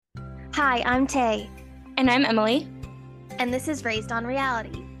Hi, I'm Tay, And I'm Emily, and this is Raised on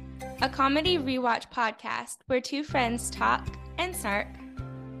Reality. a comedy rewatch podcast where two friends talk and snark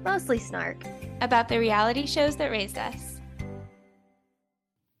Mostly snark. about the reality shows that raised us.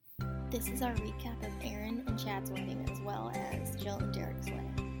 This is our recap of Erin and Chad's wedding as well as Jill and Derick's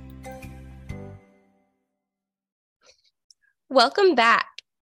wedding. Welcome back.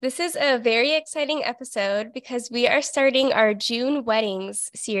 This is a very exciting episode because we are starting our June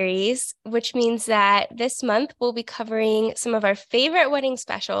weddings series, which means that this month we'll be covering some of our favorite wedding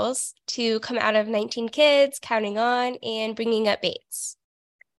specials to come out of 19 Kids, Counting On, and Bringing Up Bates.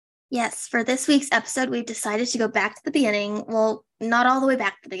 Yes, for this week's episode, we've decided to go back to the beginning. Well, not all the way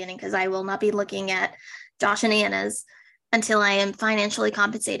back to the beginning because I will not be looking at Josh and Anna's until I am financially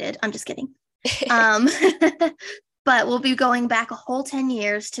compensated. I'm just kidding. But we'll be going back a whole 10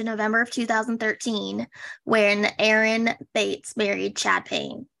 years to November of 2013 when Erin Bates married Chad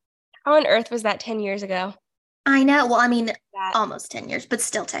Paine. How on earth was that 10 years ago? I know. Well, I mean, almost 10 years, but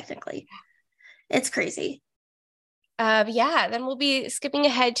still technically. It's crazy. Then we'll be skipping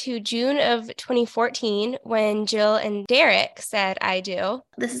ahead to June of 2014 when Jill and Derick said I do.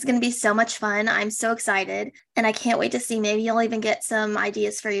 This is going to be so much fun. I'm so excited. And I can't wait to see. Maybe you'll even get some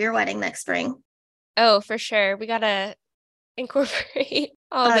ideas for your wedding next spring. Oh, for sure. We got to incorporate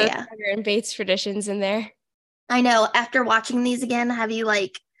all the Carter and Bates traditions in there. I know. After watching these again, have you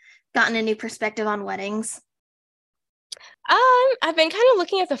gotten a new perspective on weddings? I've been kind of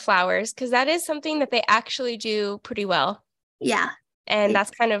looking at the flowers because that is something that they actually do pretty well. Yeah. And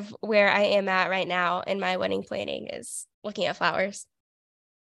that's kind of where I am at right now in my wedding planning is looking at flowers.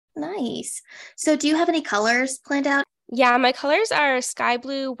 Nice. So do you have any colors planned out? Yeah, my colors are sky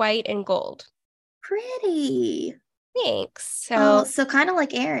blue, white, and gold. Pretty. Thanks. So kind of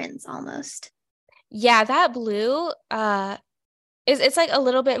like Erin's almost. Yeah, that blue it's like a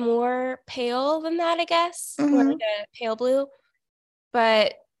little bit more pale than that, I guess. Mm-hmm. More like a pale blue.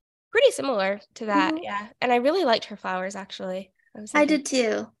 But pretty similar to that, yeah. And I really liked her flowers, actually. I did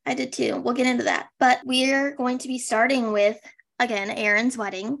too. We'll get into that. But we're going to be starting with, again, Erin's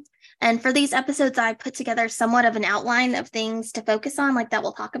wedding. And for these episodes, I put together somewhat of an outline of things to focus on, that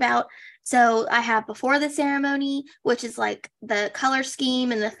we'll talk about. So I have before the ceremony, which is the color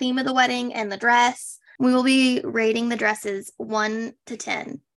scheme and the theme of the wedding and the dress. We will be rating the dresses 1 to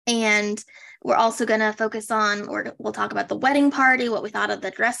 10. And we're also going to focus on, we'll talk about the wedding party, what we thought of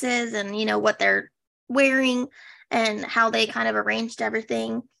the dresses and, what they're wearing and how they kind of arranged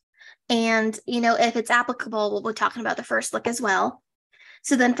everything. And, if it's applicable, we'll be talking about the first look as well.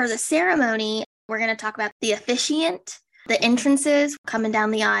 So then for the ceremony, we're going to talk about the officiant, the entrances coming down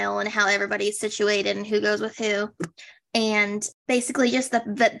the aisle and how everybody's situated and who goes with who. And basically just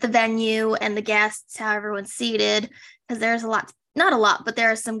the venue and the guests, how everyone's seated, because there's not a lot, but there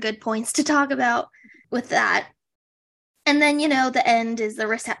are some good points to talk about with that. And then, the end is the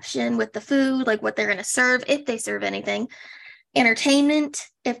reception with the food, what they're going to serve, if they serve anything. Entertainment,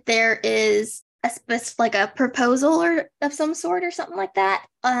 if there is a proposal or of some sort or something like that.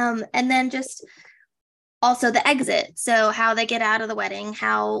 And then just also the exit. So how they get out of the wedding,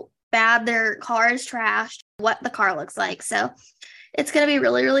 how bad their car is trashed, what the car looks like. So it's going to be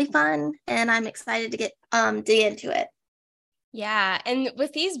really, really fun. And I'm excited to get dig into it. Yeah. And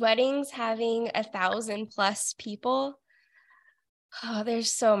with these weddings having 1,000+ people,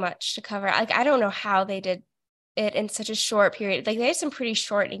 there's so much to cover. I don't know how they did it in such a short period. They had some pretty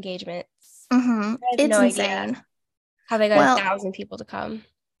short engagements. Mm-hmm. It's insane how they got 1,000 people to come.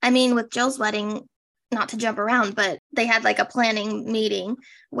 I mean, with Jill's wedding, not to jump around, but they had a planning meeting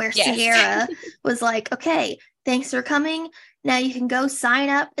where Sierra was like, okay, thanks for coming. Now you can go sign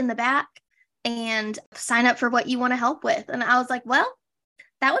up in the back and sign up for what you want to help with. And I was like, well,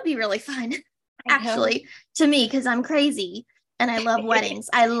 that would be really fun, actually, to me, because I'm crazy. And I love weddings.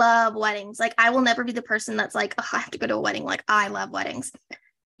 I love weddings. I will never be the person that's like, oh, I have to go to a wedding. I love weddings.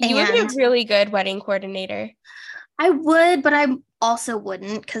 You would be a really good wedding coordinator. I would, but I also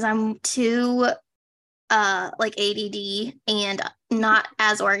wouldn't because I'm too ADD and not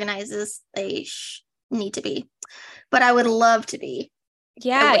as organized as they need to be. But I would love to be.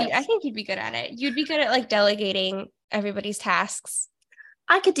 Yeah, I think you'd be good at it. You'd be good at delegating everybody's tasks.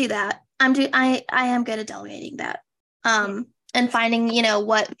 I could do that. I am good at delegating that. And finding,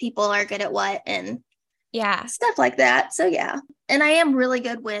 what people are good at what and stuff like that. So yeah. And I am really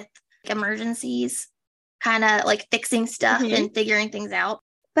good with emergencies, kind of fixing stuff and figuring things out.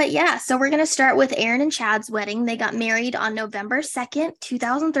 But yeah, so we're going to start with Erin and Chad's wedding. They got married on November 2nd,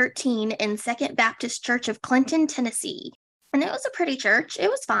 2013 in Second Baptist Church of Clinton, Tennessee. And it was a pretty church. It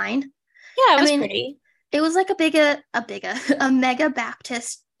was fine. Yeah, it was pretty. It was a mega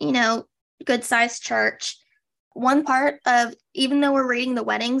Baptist good sized church. One part of, even though we're reading the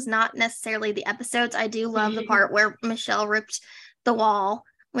weddings, not necessarily the episodes, I do love the part where Michelle ripped the wall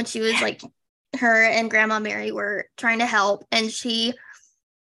when she was like, her and Grandma Mary were trying to help. And she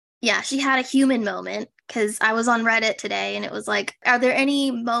had a human moment, because I was on Reddit today and it was like, are there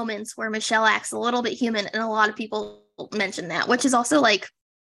any moments where Michelle acts a little bit human? And a lot of people mentioned that, which is also like,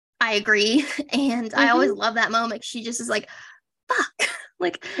 I agree. And I always love that moment. She just is like, fuck.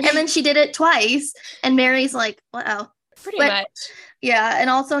 Like, and then she did it twice. And Mary's like, wow. Pretty much. Yeah. And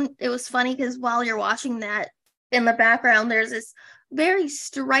also it was funny because while you're watching that, in the background, there's this very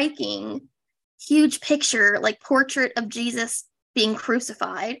striking, huge picture, like portrait of Jesus being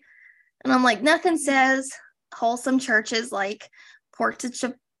crucified. And I'm like, nothing says wholesome churches like portraits,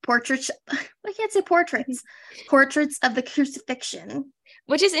 I can't say portraits of the crucifixion.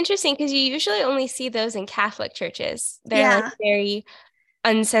 Which is interesting because you usually only see those in Catholic churches. They're like very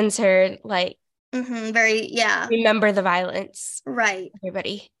uncensored, like very, remember the violence. Right.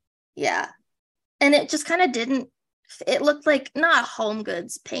 Everybody. Yeah. And it just kind of didn't, it looked like not a home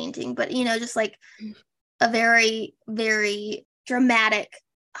goods painting, but, just like a very, very dramatic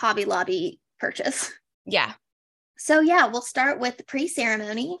Hobby Lobby purchase. Yeah. So we'll start with the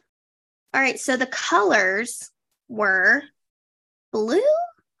pre-ceremony. All right. So the colors were blue,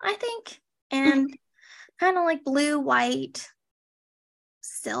 I think, and kind of like blue, white,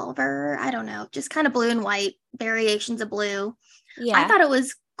 silver. I don't know, just kind of blue and white, variations of blue. Yeah. I thought it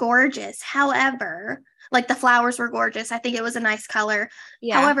was gorgeous. However, like the flowers were gorgeous. I think it was a nice color.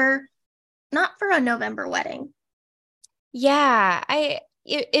 Yeah. However, not for a November wedding. Yeah,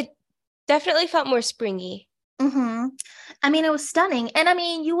 it definitely felt more springy. I mean, it was stunning. And I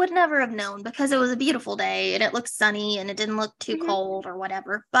mean, you would never have known because it was a beautiful day and it looked sunny and it didn't look too cold or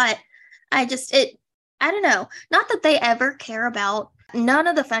whatever. But I don't know. Not that they ever care about, none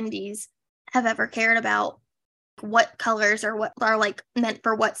of the fundies have ever cared about what colors or what are like meant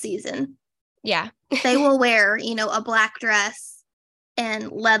for what season. Yeah. They will wear, a black dress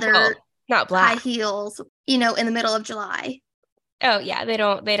and leather, not black, high heels, in the middle of July. Oh yeah, they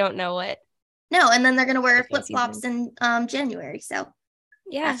don't know what. No, and then they're gonna wear flip-flops in January. So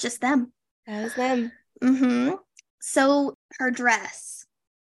yeah, that's just them. That was them. So her dress,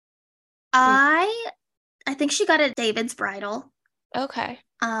 I think she got it at David's Bridal. Okay.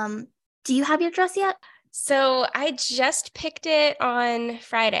 Do you have your dress yet? So I just picked it on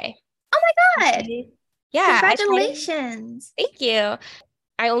Friday. Oh my God! Yeah, congratulations! Thank you.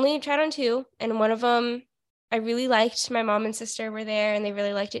 I only tried on 2, and one of them I really liked. My mom and sister were there, and they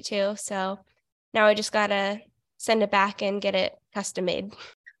really liked it too. So now I just gotta send it back and get it custom made.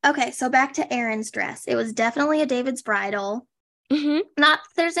 Okay, so back to Erin's dress. It was definitely a David's Bridal. Not that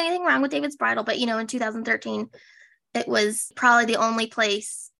there's anything wrong with David's Bridal, but in 2013, it was probably the only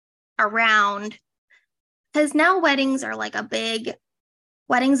place around, because now weddings are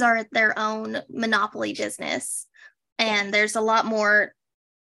their own monopoly business, and there's a lot more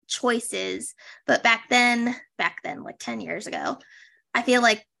choices. But back then, like 10 years ago, I feel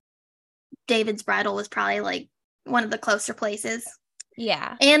like David's Bridal was probably like one of the closer places.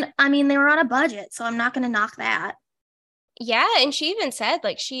 Yeah. And I mean, they were on a budget, so I'm not going to knock that. Yeah. And she even said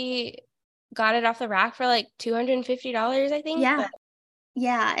like she got it off the rack for like $250, I think. Yeah. But...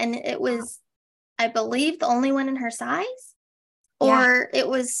 yeah. And it was, I believe, the only one in her size. Or it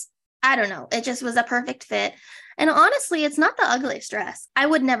was, I don't know. It just was a perfect fit. And honestly, it's not the ugliest dress. I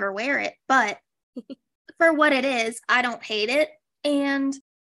would never wear it, but for what it is, I don't hate it. And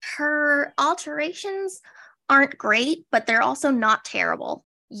her alterations aren't great, but they're also not terrible.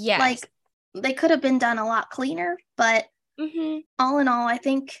 Yes. Like, they could have been done a lot cleaner, but all in all, I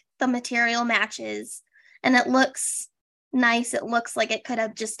think the material matches and it looks nice. It looks like it could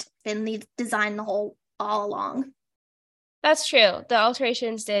have just been the design all along. That's true. The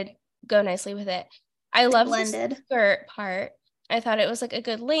alterations did go nicely with it. I love the skirt part. I thought it was like a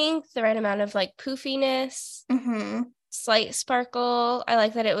good length, the right amount of like poofiness, slight sparkle. I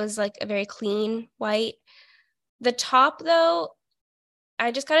like that it was like a very clean white. The top, though,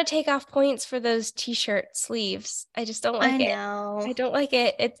 I just got to take off points for those t-shirt sleeves. I just don't like it. I don't like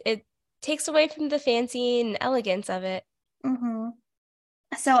it. It takes away from the fancy and elegance of it.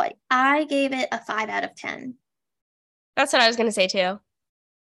 So I gave it a 5 out of 10. That's what I was going to say, too.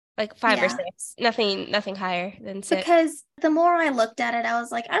 Like 5 or 6. Nothing higher than 6. Because the more I looked at it, I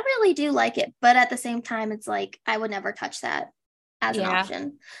was like, I really do like it. But at the same time, it's like, I would never touch that as an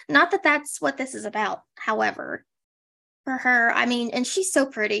option. Not that that's what this is about. However, for her, I mean, and she's so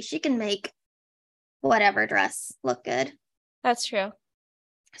pretty. She can make whatever dress look good. That's true.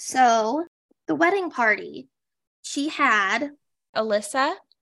 So the wedding party, she had Alyssa.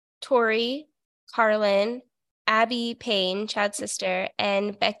 Tori, Carlin, Abby Payne, Chad's sister,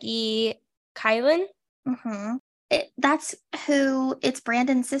 and Becky Kylan. Mm-hmm. It's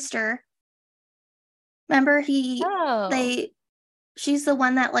Brandon's sister. Remember she's the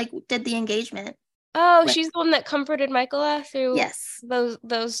one that like did the engagement. Oh, she's the one that comforted Michaela through yes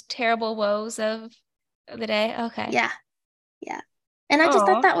those terrible woes of the day. Okay. Yeah. And I just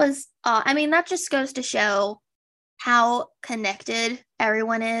thought that was I mean, that just goes to show how connected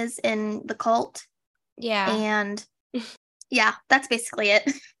everyone is in the cult. Yeah. And yeah, that's basically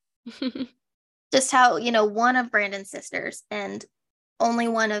it. Just how, one of Brandon's sisters and only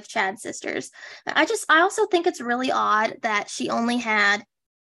one of Chad's sisters. I also think it's really odd that she only had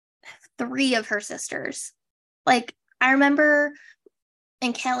 3 of her sisters. Like, I remember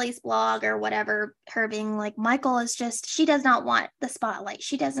in Kelly's blog or whatever, her being like, Michael is she does not want the spotlight.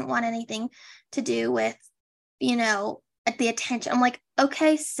 She doesn't want anything to do with, the attention. I'm like,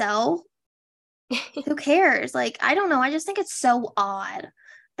 okay, so who cares? Like, I don't know. I just think it's so odd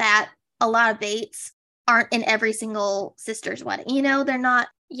that a lot of Bates aren't in every single sister's wedding. They're not.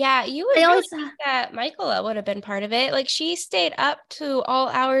 Yeah, you would really think that Michaela would have been part of it. Like, she stayed up to all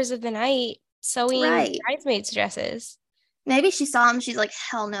hours of the night sewing bridesmaids' dresses. Maybe she saw him. She's like,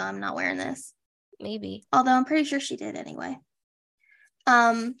 hell no, I'm not wearing this. Maybe. Although I'm pretty sure she did anyway.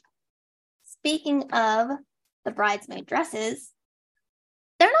 Speaking of the bridesmaid dresses,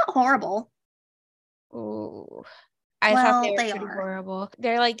 they're not horrible. Ooh. I thought they were pretty horrible.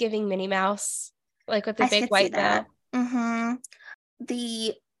 They're like giving Minnie Mouse, like with the big white bow. Mm-hmm.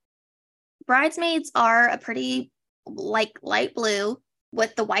 The bridesmaids are a pretty like light blue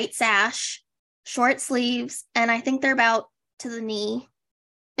with the white sash, short sleeves, and I think they're about to the knee.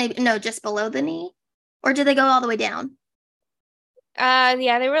 Maybe no, just below the knee. Or do they go all the way down?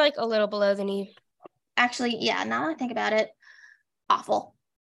 Yeah, they were like a little below the knee. Actually, yeah, now that I think about it, awful.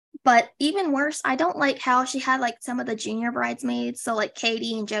 But even worse, I don't like how she had like some of the junior bridesmaids. So like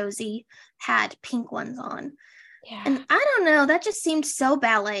Katie and Josie had pink ones on. Yeah. And I don't know, that just seemed so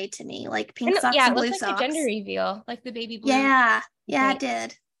ballet to me. Like pink socks and blue socks. Yeah, it looked like a gender reveal, like the baby blue. Yeah, it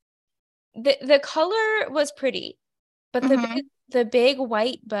did. The color was pretty, but the big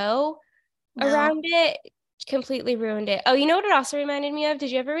white bow around it completely ruined it. Oh, you know what it also reminded me of?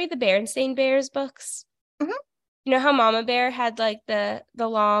 Did you ever read the Berenstain Bears books? Mm-hmm. You know how Mama Bear had like the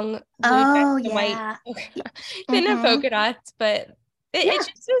long blue white didn't have polka dots, but it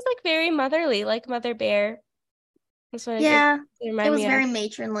just was like very motherly, like Mother Bear. That's what it was very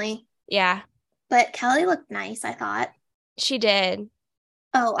matronly. Yeah. But Kelly looked nice, I thought. She did.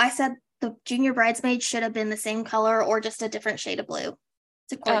 Oh, I said the junior bridesmaids should have been the same color or just a different shade of blue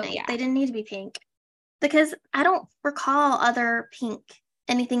to coordinate. They didn't need to be pink. Because I don't recall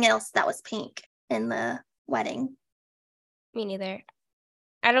anything else that was pink in the wedding. Me neither.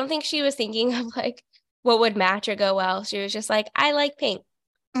 I don't think she was thinking of like what would match or go well. She was just like, I like pink.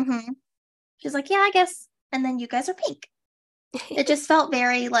 Mm-hmm. She's like, yeah, I guess. And then you guys are pink. It just felt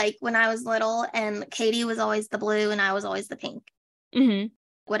very like when I was little and Katie was always the blue and I was always the pink. Mm-hmm.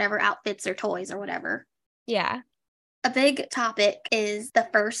 Whatever outfits or toys or whatever. Yeah. A big topic is the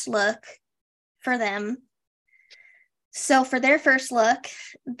first look for them. So for their first look,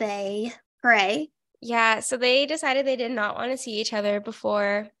 they pray. Yeah, so they decided they did not want to see each other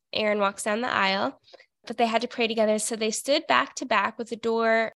before Erin walks down the aisle, but they had to pray together. So they stood back to back with a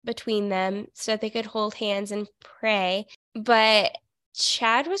door between them so that they could hold hands and pray. But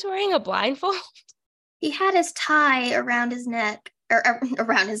Chad was wearing a blindfold. He had his tie around his neck, or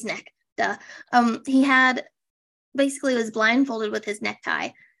around his neck. Duh. He had basically was blindfolded with his necktie,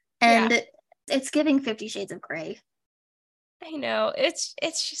 and it's giving 50 Shades of Grey. I know. It's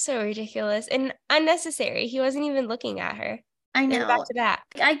just so ridiculous and unnecessary. He wasn't even looking at her. I know. Back to back.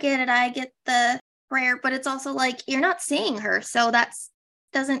 I get it. I get the prayer, but it's also like you're not seeing her, so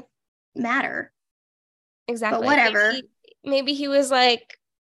doesn't matter. Exactly. But whatever. Maybe he was like,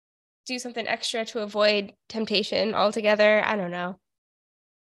 do something extra to avoid temptation altogether. I don't know.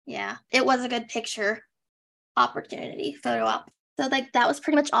 Yeah, it was a good picture opportunity, photo op. So like that was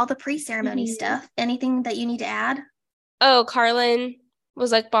pretty much all the pre-ceremony stuff. Anything that you need to add? Oh, Carlin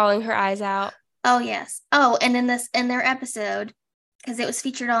was like bawling her eyes out. Oh, yes. Oh, and in their episode, because it was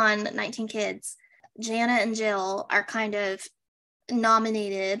featured on 19 Kids, Jana and Jill are kind of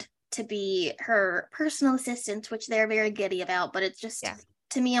nominated to be her personal assistants, which they're very giddy about, but it's just,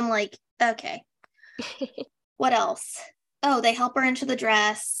 to me, I'm like, okay. What else? Oh, they help her into the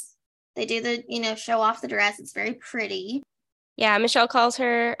dress. They do the, show off the dress. It's very pretty. Yeah, Michelle calls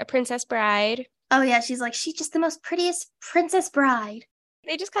her a princess bride. Oh, yeah, she's like, she's just the most prettiest princess bride.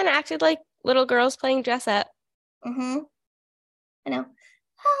 They just kind of acted like little girls playing dress up. Mm-hmm. I know.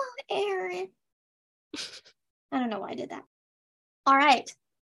 Oh, Erin. I don't know why I did that. All right,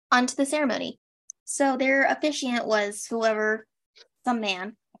 on to the ceremony. So their officiant was some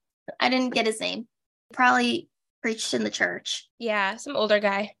man. I didn't get his name. Probably preached in the church. Yeah, some older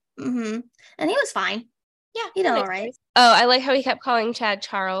guy. Mm-hmm. And he was fine. Yeah, he did all right. Sense. Oh, I like how he kept calling Chad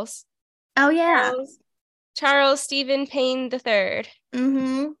Charles. Oh, yeah. Charles Stephen Paine III.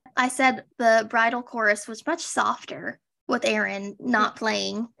 Mm-hmm. I said the bridal chorus was much softer with Erin not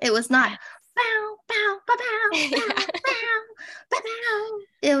playing. It was not bow, bow, bow, bow, bow, bow, bow, bow.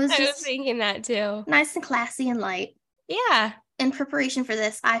 It was just I was thinking that too. Nice and classy and light. Yeah. In preparation for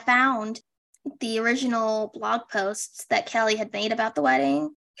this, I found the original blog posts that Kelly had made about the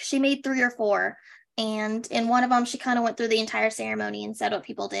wedding. She made 3 or 4. And in one of them, she kind of went through the entire ceremony and said what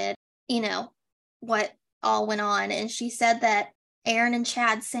people did, what all went on. And she said that Erin and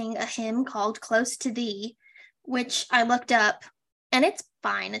Chad sang a hymn called Close to Thee, which I looked up, and it's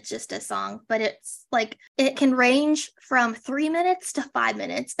fine. It's just a song, but it's like, it can range from 3 minutes to 5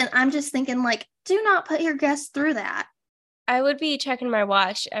 minutes. And I'm just thinking, like, do not put your guests through that. I would be checking my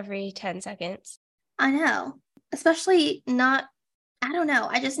watch every 10 seconds. I know, especially not, I don't know.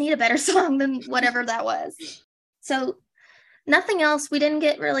 I just need a better song than whatever that was. So nothing else. We didn't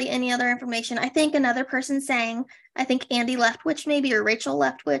get really any other information. I think another person sang, I think Andy Leftwich maybe, or Rachel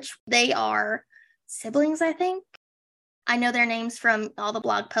Leftwich. They are siblings, I think. I know their names from all the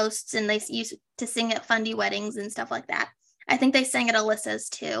blog posts, and they used to sing at fundy weddings and stuff like that. I think they sang at Alyssa's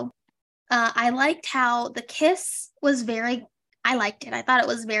too. I liked how the kiss was I liked it. I thought it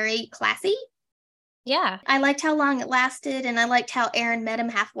was very classy. Yeah. I liked how long it lasted, and I liked how Erin met him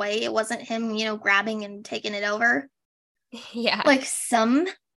halfway. It wasn't him, grabbing and taking it over. Yeah. Like some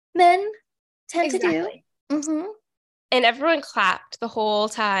men tend to do. Mm-hmm. And everyone clapped the whole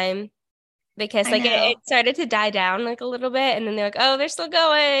time they kissed. Like it started to die down like a little bit, and then they're like, oh, they're still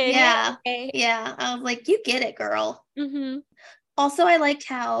going. Yeah. Yay. Yeah. I was like, you get it, girl. Mm-hmm. Also, I liked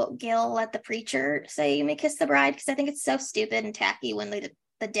how Gil let the preacher say, you may kiss the bride, because I think it's so stupid and tacky when the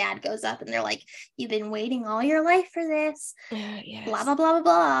dad goes up and they're like, you've been waiting all your life for this. Yes. Blah, blah, blah, blah,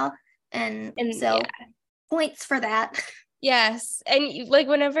 blah. And so points for that. Yes. And like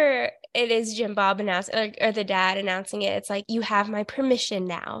whenever it is Jim Bob announcing or the dad announcing it, it's like, you have my permission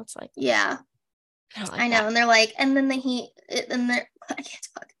now. It's like, yeah, I know. That. And they're like, and then I can't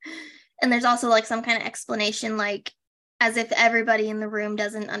talk. And there's also like some kind of explanation, like as if everybody in the room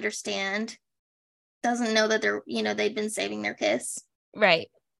doesn't know that they're, they've been saving their kiss. Right.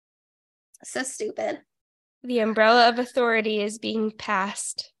 So stupid. The umbrella of authority is being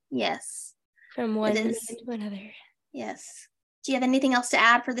passed. Yes. From one man to another. Yes. Do you have anything else to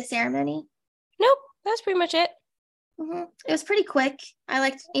add for the ceremony? Nope. That's pretty much it. Mm-hmm. It was pretty quick. I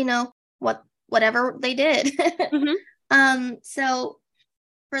liked, whatever they did. Mm-hmm. So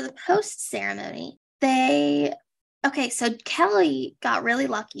for the post ceremony, so Kelly got really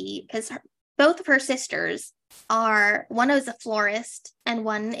lucky because both of her sisters one is a florist and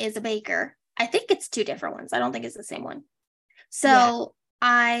one is a baker. I think it's 2 different ones. I don't think it's the same one. So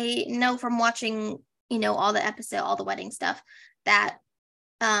I know from watching, all the wedding stuff, that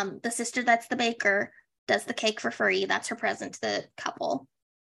the sister that's the baker does the cake for free. That's her present to the couple.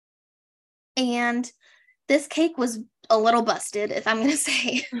 And this cake was a little busted, if I'm going to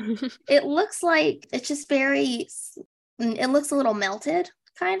say. It looks like it's just it looks a little melted,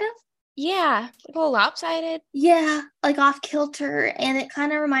 kind of. Yeah, a little lopsided. Yeah, like off kilter. And it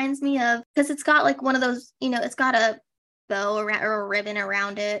kind of reminds me of, because it's got like one of those, it's got a bow around or a ribbon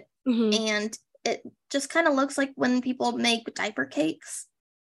around it. Mm-hmm. And it just kind of looks like when people make diaper cakes.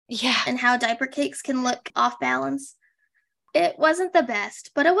 Yeah. And how diaper cakes can look off balance. It wasn't the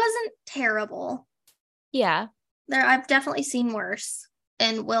best, but it wasn't terrible. Yeah. I've definitely seen worse,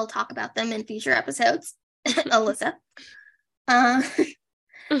 and we'll talk about them in future episodes. Alyssa.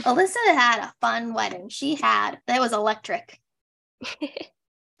 Alyssa had a fun wedding. That was electric.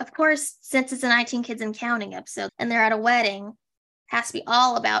 Of course, since it's a 19 Kids and Counting episode, and they're at a wedding, it has to be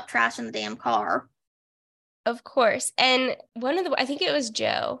all about trashing the damn car. Of course. And I think it was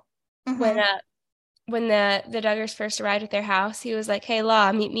Joe, mm-hmm. when the Duggars first arrived at their house, he was like, hey,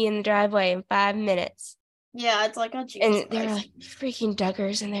 Law, meet me in the driveway in 5 minutes. Yeah, it's like, oh, Jesus And Christ. they were like, freaking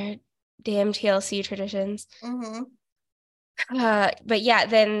Duggars and their damn TLC traditions. Mm-hmm. But yeah,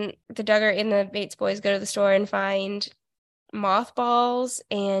 then the Duggar and the Bates boys go to the store and find mothballs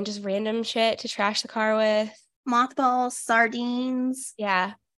and just random shit to trash the car with. Mothballs, sardines.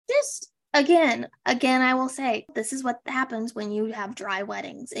 Yeah. Just, again, I will say, this is what happens when you have dry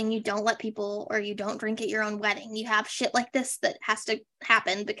weddings and you don't let people, or you don't drink at your own wedding. You have shit like this that has to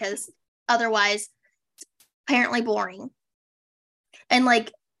happen because otherwise it's apparently boring. And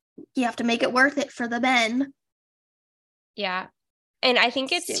like, you have to make it worth it for the men. Yeah. And I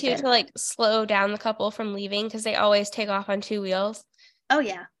think it's too to like slow down the couple from leaving because they always take off on two wheels. Oh,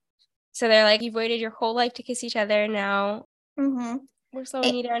 yeah. So they're like, you've waited your whole life to kiss each other. Now we're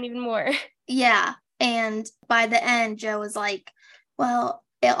slowing you down even more. Yeah. And by the end, Joe was like, well,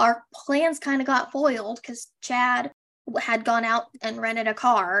 our plans kind of got foiled because Chad had gone out and rented a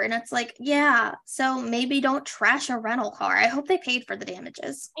car. And it's like, yeah, so maybe don't trash a rental car. I hope they paid for the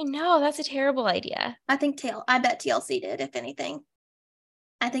damages. I know, that's a terrible idea. I bet TLC did, if anything.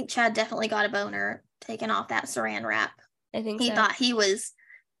 I think Chad definitely got a boner taking off that saran wrap. I think he thought he was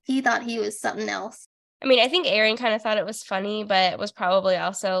something else. I mean, I think Erin kind of thought it was funny, but was probably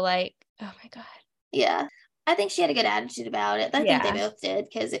also like, oh my God. Yeah. I think she had a good attitude about it. I think they both did,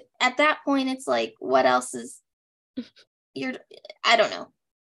 because at that point, it's like, what else is I don't know.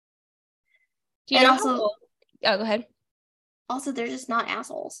 Do you know also, oh, go ahead. Also, they're just not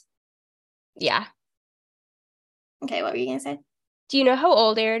assholes. Yeah. Okay, what were you going to say? Do you know how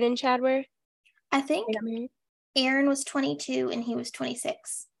old Erin and Chad were? I think Erin was 22 and he was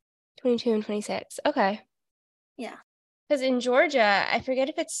 26. 22 and 26. Okay. Yeah. Because in Georgia, I forget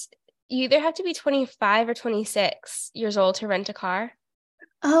if you either have to be 25 or 26 years old to rent a car.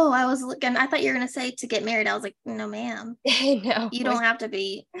 Oh, I thought you were going to say to get married. I was like, no, ma'am. No. You don't have to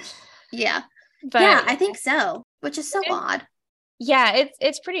be. Yeah. But yeah, I think so, which is so odd. Yeah,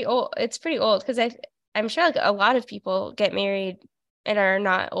 it's pretty old. It's pretty old because I'm sure like a lot of people get married and are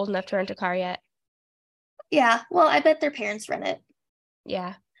not old enough to rent a car yet. Yeah, well, I bet their parents rent it.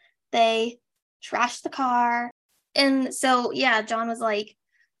 Yeah. They trashed the car. And so, yeah, John was like,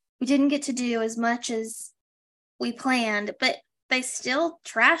 we didn't get to do as much as we planned, but they still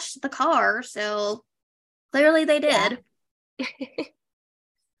trashed the car, so clearly they did. Yeah.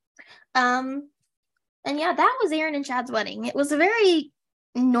 And yeah, that was Erin and Chad's wedding. It was a very,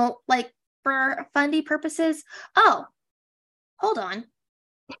 for fundy purposes. Oh, hold on.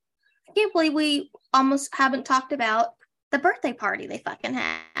 I can't believe we almost haven't talked about the birthday party they fucking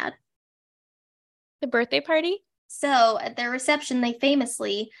had. The birthday party? So at their reception, they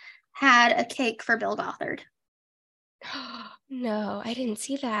famously had a cake for Bill Gothard. No, I didn't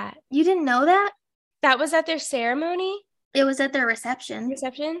see that. You didn't know that? That was at their ceremony? It was at their reception.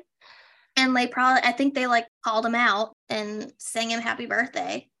 And I think they called him out and sang him happy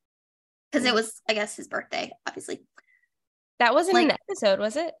birthday. Because it was, I guess, his birthday, obviously. That wasn't in the episode,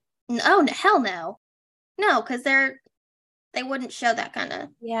 was it? No, hell no. No, because they wouldn't show that kind of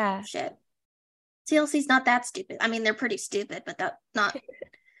shit. TLC's not that stupid. I mean, they're pretty stupid, but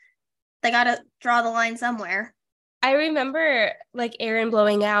they gotta draw the line somewhere. I remember Erin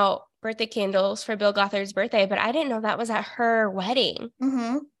blowing out birthday candles for Bill Gothard's birthday, but I didn't know that was at her wedding.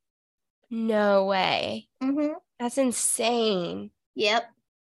 Mm-hmm. No way. Mm-hmm. That's insane. Yep.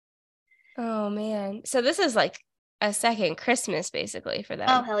 Oh, man. So this is a second Christmas, basically, for them.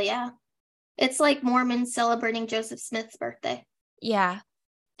 Oh, hell yeah. It's like Mormons celebrating Joseph Smith's birthday. Yeah.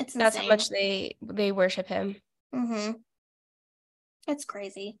 It's insane. That's how much they worship him. Mm-hmm. It's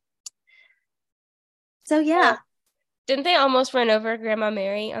crazy. So, yeah. Didn't they almost run over Grandma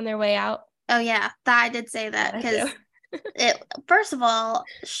Mary on their way out? Oh, yeah. I did say that because first of all,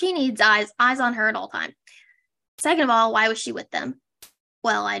 she needs eyes on her at all time. Second of all, why was she with them?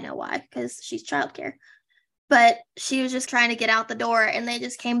 Well, I know why, because she's childcare. But she was just trying to get out the door, and they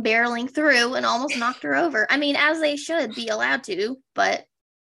just came barreling through and almost knocked her over. I mean, as they should be allowed to, but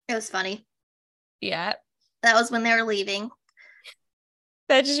it was funny. Yeah. That was when they were leaving.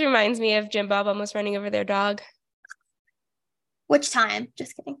 That just reminds me of Jim Bob almost running over their dog. Which time?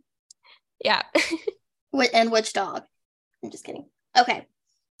 Just kidding. Yeah. And which dog? I'm just kidding. Okay.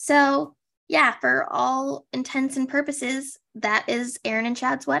 So, yeah, for all intents and purposes, that is Erin and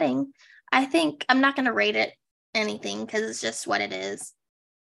Chad's wedding. I think I'm not going to rate it anything because it's just what it is.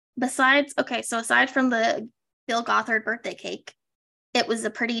 Aside from the Bill Gothard birthday cake, it was a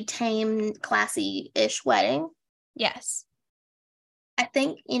pretty tame, classy-ish wedding. Yes. I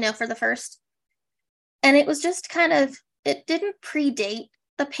think, for the first, and it was just it didn't predate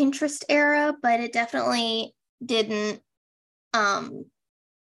the Pinterest era, but it definitely didn't,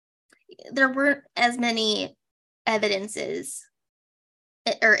 there weren't as many evidences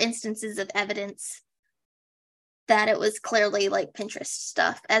or instances of evidence that it was clearly Pinterest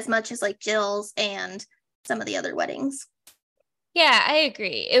stuff as much as Jill's and some of the other weddings. Yeah, I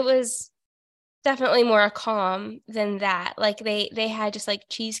agree. It was definitely more calm than that. They had just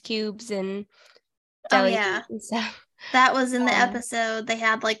cheese cubes and deli and stuff. That was in the episode. They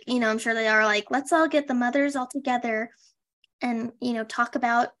had I'm sure they are let's all get the mothers all together and talk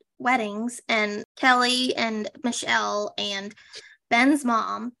about weddings. And Kelly and Michelle and Ben's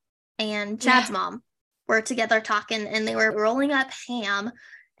mom and Chad's mom were together talking, and they were rolling up ham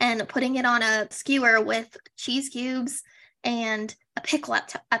and putting it on a skewer with cheese cubes and a pickle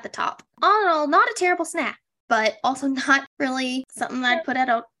at the top. All in all, not a terrible snack, but also not really something I'd put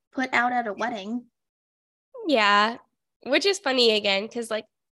out at a wedding. Yeah, which is funny again, because like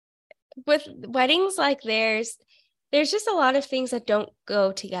with weddings like theirs, there's just a lot of things that don't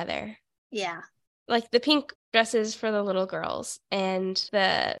go together. Yeah. Like the pink dresses for the little girls and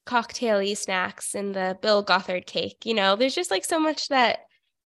the cocktail-y snacks and the Bill Gothard cake. There's just like so much that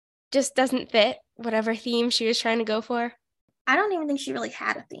just doesn't fit whatever theme she was trying to go for. I don't even think she really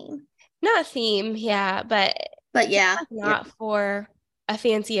had a theme. Not a theme, yeah, but yeah, not for a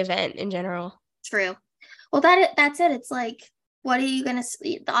fancy event in general. True. Well, that's it. It's like, what are you gonna?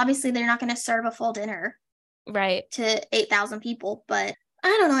 Obviously, they're not gonna serve a full dinner, right, to 8,000 people. But I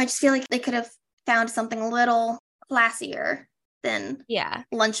don't know. I just feel like they could have found something a little classier than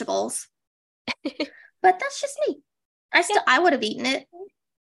Lunchables. But that's just me. I would have eaten it.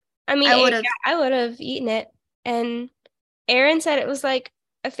 I mean, I would have eaten it. And Erin said it was like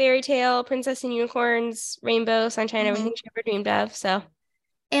a fairy tale, princess and unicorns, rainbow, sunshine, everything she ever dreamed of. So.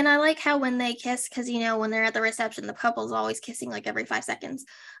 And I like how when they kiss, because, when they're at the reception, the couple's always kissing like every 5 seconds.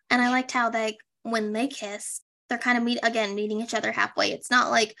 And I liked how when they kiss, they're kind of meeting each other halfway. It's not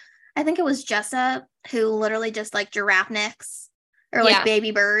like, I think it was Jessa who literally just like giraffe necks or like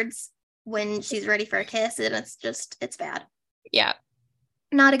baby birds when she's ready for a kiss. And it's bad. Yeah.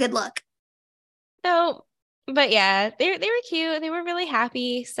 Not a good look. No, but yeah, they were cute. They were really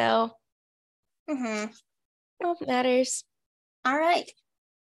happy. So. All that matters. All right.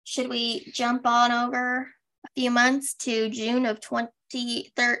 Should we jump on over a few months to June of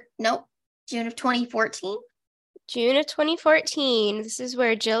 2014? June of 2014. This is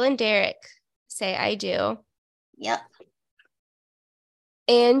where Jill and Derick say I do. Yep.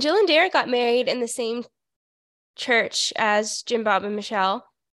 And Jill and Derick got married in the same church as Jim, Bob, and Michelle,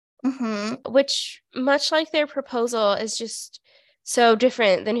 which, much like their proposal, is just so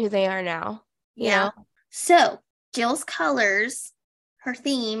different than who they are now. Yeah. So Jill's colors, her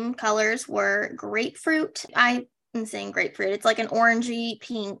theme colors were grapefruit. I'm saying grapefruit. It's like an orangey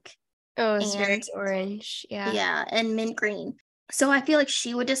pink. Oh, it's very orange. Yeah. Yeah, and mint green. So I feel like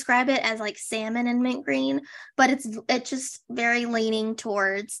she would describe it as like salmon and mint green, but it's just very leaning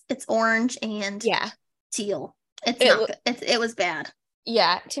towards it's orange and teal. It was bad.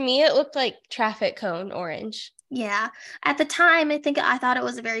 Yeah, to me it looked like traffic cone orange. Yeah. At the time, I thought it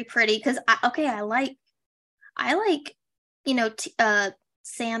was very pretty because I like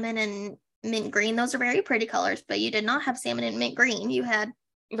salmon and mint green. Those are very pretty colors, but you did not have salmon and mint green. You had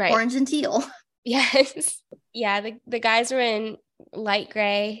orange and teal. Yes. Yeah, the guys were in light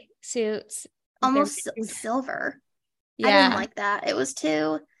gray suits. Almost silver. Yeah. I didn't like that. It was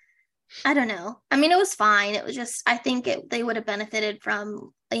too, I don't know. I mean, it was fine. It was just, I think they would have benefited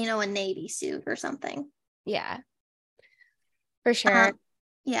from, a navy suit or something. Yeah. For sure.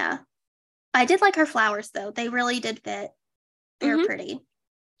 Yeah. I did like her flowers, though. They really did fit. They were pretty.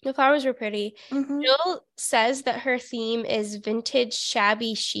 The flowers were pretty. Jill says that her theme is vintage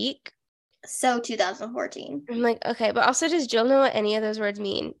shabby chic. So 2014. I'm like, okay, but also does Jill know what any of those words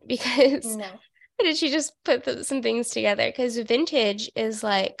mean? Because did she just put some things together? Because vintage is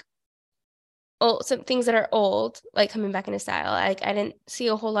like some things that are old, like coming back into style. Like I didn't see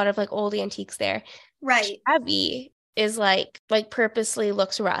a whole lot of like old antiques there. Right. Shabby is like purposely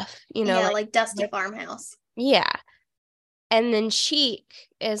looks rough, Yeah, like dusty farmhouse. Yeah. And then chic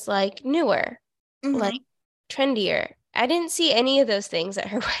is like newer, like trendier. I didn't see any of those things at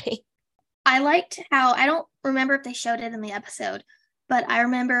her wedding. I liked how, I don't remember if they showed it in the episode, but I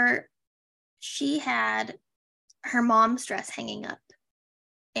remember she had her mom's dress hanging up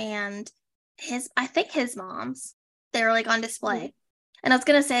and I think his mom's, they were like on display. And I was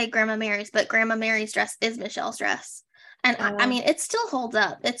going to say Grandma Mary's, but Grandma Mary's dress is Michelle's dress. And I mean, it still holds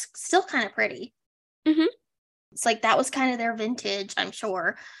up. It's still kind of pretty. It's like, that was kind of their vintage, I'm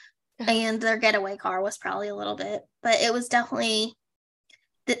sure. And their getaway car was probably a little bit, but it was definitely,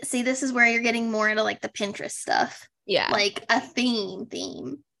 see, this is where you're getting more into like the Pinterest stuff. Yeah. Like a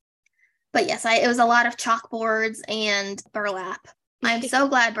theme. But yes, it was a lot of chalkboards and burlap. I'm so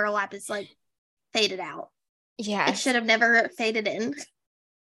glad burlap is like faded out. Yeah. It should have never faded in.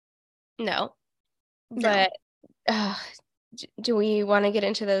 No. But do we want to get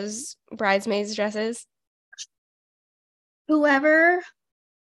into those bridesmaids dresses? Whoever,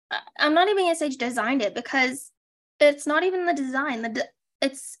 I'm not even going to say designed it because it's not even the design.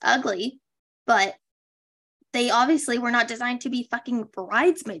 It's ugly, but they obviously were not designed to be fucking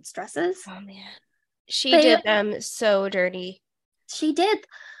bridesmaids dresses. Oh man. She did them so dirty. She did.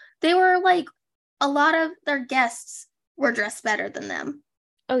 They were like, a lot of their guests were dressed better than them.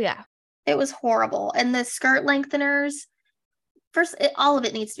 Oh, yeah. It was horrible. And the skirt lengtheners, all of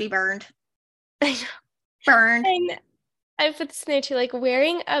it needs to be burned. I know. Burned. And I put this in there too, like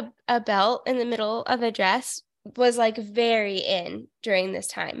wearing a belt in the middle of a dress was like very in during this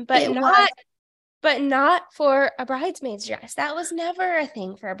time, but not for a bridesmaid's dress. That was never a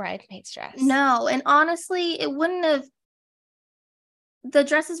thing for a bridesmaid's dress. No, and honestly, the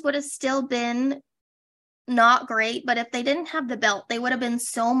dresses would have still been not great, but if they didn't have the belt, they would have been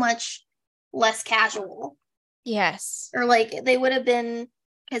so much less casual. Yes. Or like they would have been,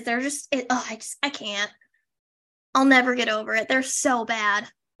 because they're just, I can't. I'll never get over it. They're so bad.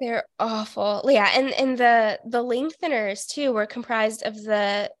 They're awful. Yeah, and the lengtheners too were comprised of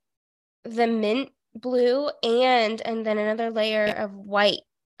the mint blue and then another layer of white,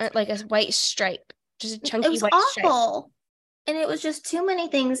 like a white stripe, just a chunky It was white awful. stripe. And it was just too many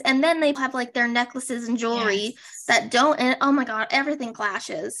things. And then they have like their necklaces and jewelry that don't, and oh my God, everything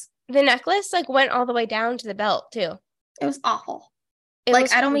clashes. The necklace like went all the way down to the belt too. It was awful. It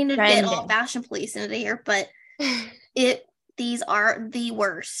was I don't mean to get all horrendous. fashion police into here, but these are the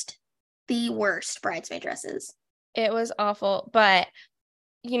worst bridesmaid dresses. It was awful. But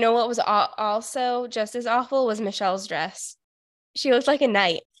you know what was also just as awful was Michelle's dress. She looked like a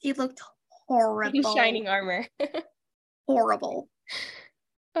knight. She looked horrible. In shining armor. Horrible.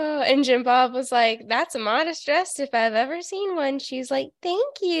 Oh, and Jim Bob was like, "That's a modest dress if I've ever seen one." She's like,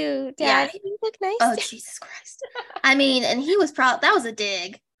 "Thank you, Daddy. You look nice." Oh, Jesus Christ. I mean, and he was proud. That was a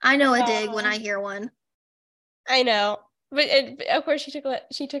dig. I know a dig when I hear one. I know. But of course, she took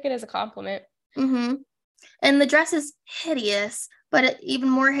it as a compliment. Mm-hmm. And the dress is hideous, but even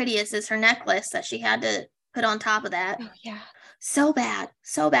more hideous is her necklace that she had to put on top of that. Oh, yeah. So bad.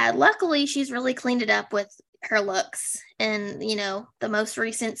 So bad. Luckily, she's really cleaned it up with her looks. And, the most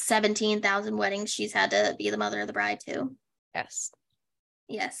recent 17,000 weddings she's had to be the mother of the bride to. Yes.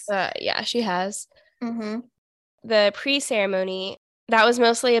 Yes. Yeah, she has. Mm-hmm. The pre-ceremony, that was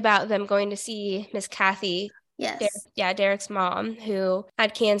mostly about them going to see Miss Kathy. Yes. Derick's mom, who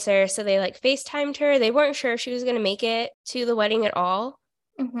had cancer. So they like FaceTimed her. They weren't sure she was going to make it to the wedding at all.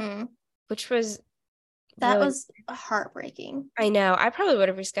 Mm-hmm. Which was was heartbreaking. I know. I probably would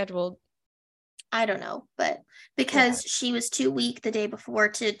have rescheduled. I don't know, but because she was too weak the day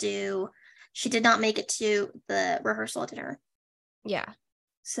before she did not make it to the rehearsal dinner. Yeah.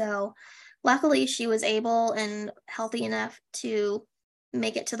 So luckily she was able and healthy enough to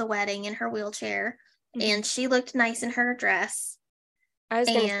make it to the wedding in her wheelchair. Mm-hmm. And she looked nice in her dress. I was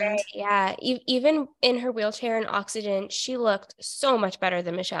going to say, yeah, even in her wheelchair and oxygen, she looked so much better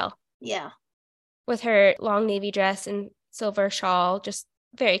than Michelle. Yeah. With her long navy dress and silver shawl, just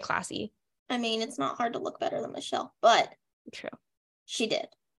very classy. I mean, it's not hard to look better than Michelle, but true. She did.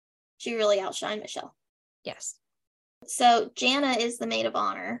 She really outshined Michelle. Yes. So Jana is the maid of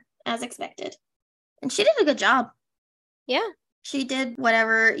honor, as expected. And she did a good job. Yeah. She did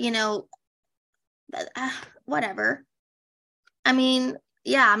whatever, whatever. I mean,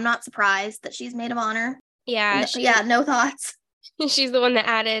 yeah, I'm not surprised that she's maid of honor. Yeah. No thoughts. She's the one that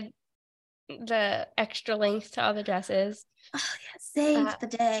added the extra length to all the dresses. Oh, yeah, saved the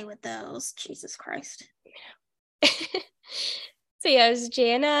day with those. Jesus Christ. So yeah, it was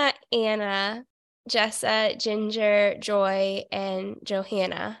Jana, Anna, Jessa, Ginger, Joy, and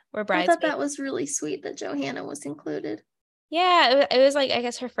Johanna were bridesmaids. I thought that was really sweet that Johanna was included. Yeah, it was like, I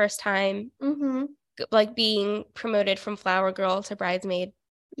guess, her first time mm-hmm. like being promoted from flower girl to bridesmaid.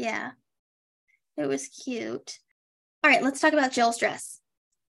 Yeah, it was cute. All right, let's talk about Jill's dress.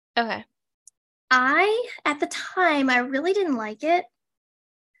 Okay. At the time, I really didn't like it.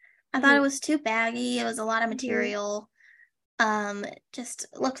 I thought it was too baggy. It was a lot of material. Just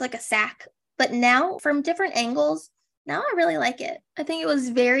looked like a sack. But now, from different angles, now I really like it. I think it was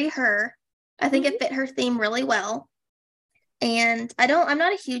very her. I think it fit her theme really well. And I'm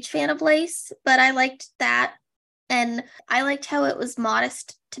not a huge fan of lace, but I liked that. And I liked how it was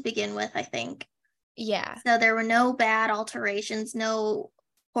modest to begin with, I think. Yeah. So there were no bad alterations, no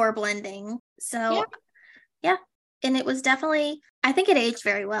poor blending. So, yeah. And it was definitely, I think it aged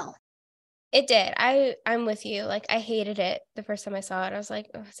very well. It did. I'm with you. Like, I hated it the first time I saw it. I was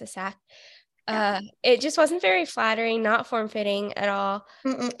like, oh, it's a sack. Yeah. It just wasn't very flattering, not form-fitting at all.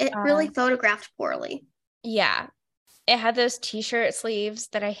 It really photographed poorly. Yeah. It had those t-shirt sleeves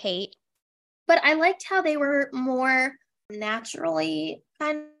that I hate. But I liked how they were more naturally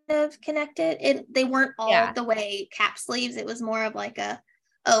kind of connected. They weren't all the way cap sleeves. It was more of like a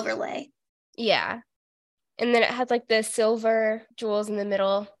overlay. Yeah. And then it had like the silver jewels in the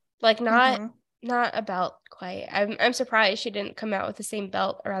middle. Like not Not a belt quite. I'm surprised she didn't come out with the same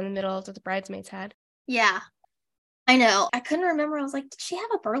belt around the middle that the bridesmaids had. Yeah, I know. I couldn't remember. I was like, did she have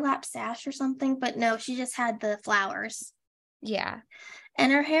a burlap sash or something? But no, she just had the flowers. Yeah.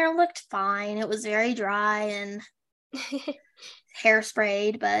 And her hair looked fine. It was very dry and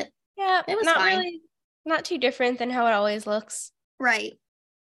hairsprayed, but Yeah, it was not fine. really, not too different than how it always looks. Right.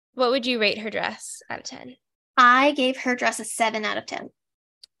 What would you rate her dress out of 10? I gave her dress a 7 out of 10.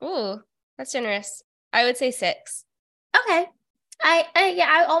 Ooh, that's generous. I would say 6. Okay.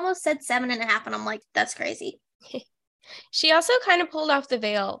 I almost said 7.5, and I'm like, that's crazy. She also kind of pulled off the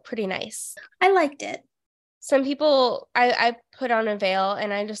veil pretty nice. I liked it. Some people, I put on a veil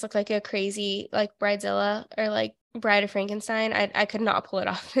and I just look like a crazy, like, bridezilla or like Bride of Frankenstein. I could not pull it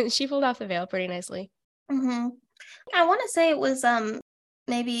off. She pulled off the veil pretty nicely. Mm-hmm. I want to say it was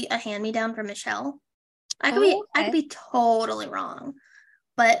maybe a hand-me-down from Michelle. I could Okay. be totally wrong,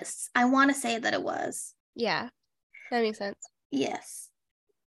 but I want to say that it was. Yeah, that makes sense. Yes.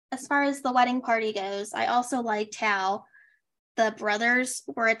 As far as the wedding party goes, I also liked how the brothers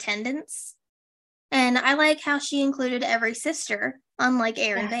were attendants. And I like how she included every sister, unlike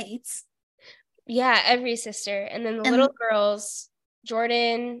Erin Bates. Yeah, every sister. And then the little girls,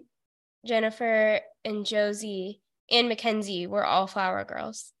 Jordan, Jennifer, and Josie, and Mackenzie were all flower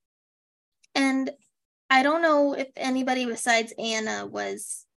girls. And I don't know if anybody besides Anna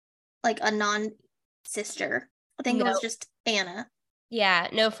was like a non-sister. I think it was just Anna. Yeah,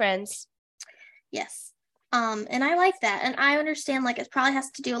 no friends. Yes. And I like that. And I understand like it probably has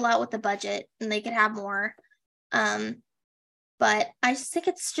to do a lot with the budget and they could have more. But I just think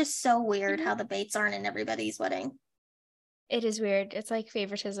it's just so weird how the Bates aren't in everybody's wedding. It is weird. It's like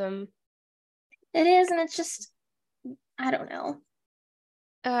favoritism. It is, and it's just I don't know.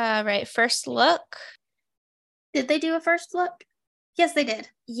 Right. First look. Did they do a first look? Yes, they did.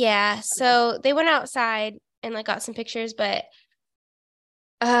 Yeah. So they went outside and like got some pictures, but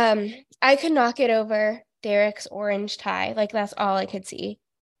I could not get over Derick's orange tie. Like that's all I could see.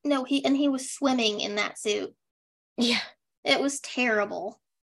 No, he was swimming in that suit. Yeah. It was terrible.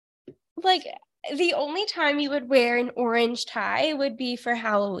 Like the only time you would wear an orange tie would be for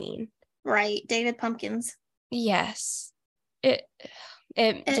Halloween. Right. David Pumpkins. Yes. It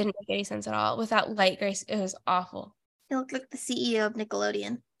didn't make any sense at all. Without light grace, it was awful. He looked like the CEO of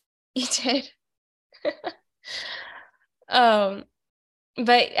Nickelodeon. He did.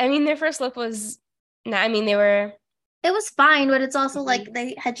 But I mean their first look was it was fine, but it's also like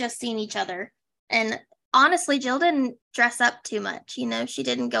they had just seen each other. And honestly, Jill didn't dress up too much. You know, she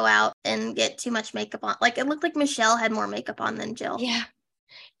didn't go out and get too much makeup on. Like it looked like Michelle had more makeup on than Jill. Yeah.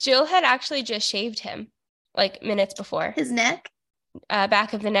 Jill had actually just shaved him like minutes before. His neck?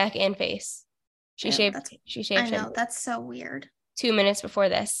 Back of the neck and face. She shaved I know, him. that's so weird. 2 minutes before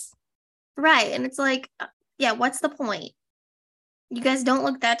this. Right. And it's like, yeah, what's the point? You guys don't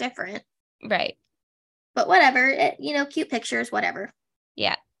look that different. Right. But whatever, cute pictures, whatever.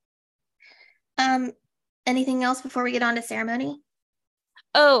 Yeah. Anything else before we get on to ceremony?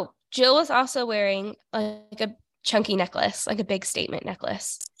 Oh, Jill was also wearing like a chunky necklace, like a big statement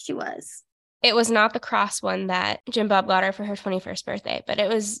necklace. She was. It was not the cross one that Jim Bob got her for her 21st birthday, but it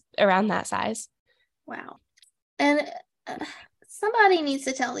was around that size. Wow. And somebody needs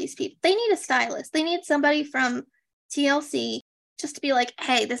to tell these people. They need a stylist. They need somebody from TLC just to be like,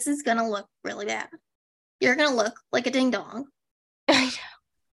 hey, this is going to look really bad. You're going to look like a ding dong. I know.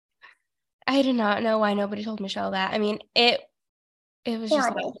 I do not know why nobody told Michelle that. I mean, it was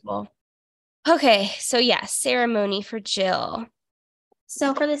horrible. Just horrible. Okay, so yeah, ceremony for Jill.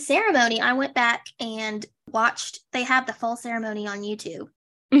 So for the ceremony, I went back and watched. They have the full ceremony on YouTube.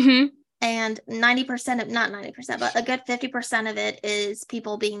 Mm-hmm. And 90% of, not 90%, but a good 50% of it is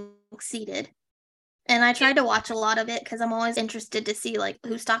people being seated. And I tried to watch a lot of it because I'm always interested to see like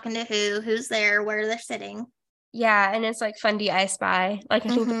who's talking to who's there, where they're sitting. Yeah, and it's like Fundy I Spy. Like I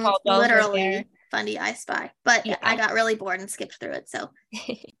think the Paul Bells literally Fundy I Spy. But yeah. I got really bored and skipped through it. So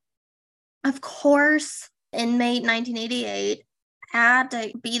of course, inmate 1988 had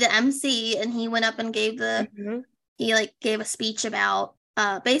to be the MC, and he went up and gave gave a speech about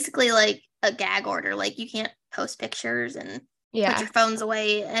basically like a gag order, like you can't post pictures and put your phones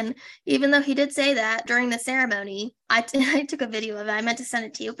away. And even though he did say that during the ceremony, I took a video of it. I meant to send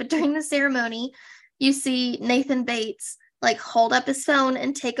it to you, but during the ceremony, you see Nathan Bates like hold up his phone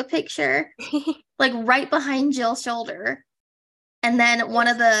and take a picture like right behind Jill's shoulder. And then one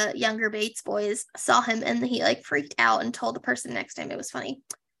of the younger Bates boys saw him and he like freaked out and told the person next to him. It was funny.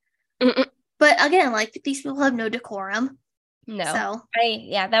 Mm-mm. But again, like these people have no decorum. No. So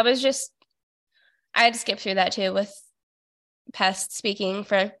that was just, I had to skip through that too with Pest speaking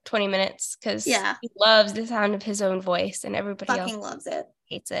for 20 minutes because Yeah. he loves the sound of his own voice and everybody else Fucking loves it.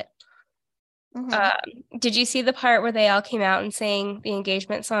 hates it. Mm-hmm. Did you see the part where they all came out and sang the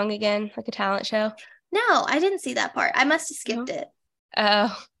engagement song again, like a talent show? No, I didn't see that part. I must have skipped No. it.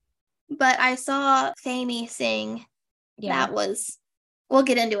 Oh, But I saw Famey sing. yeah. That was, we'll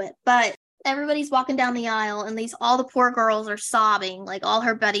get into it. But everybody's walking down the aisle and all the poor girls are sobbing. Like all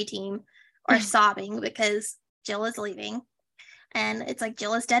her buddy team are sobbing because Jill is leaving. And it's like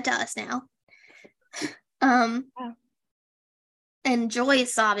Jill is dead to us now. Wow. And Joy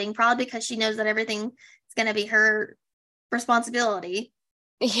is sobbing, probably because she knows that everything is going to be her responsibility.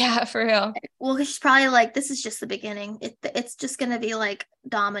 Yeah, for real. Well, she's probably like, this is just the beginning. It's just going to be like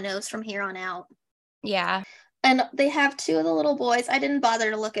dominoes from here on out. Yeah. And they have two of the little boys. I didn't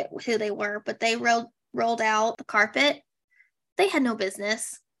bother to look at who they were, but they rolled out the carpet. They had no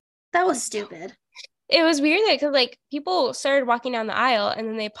business. That was stupid. It was weird because like people started walking down the aisle and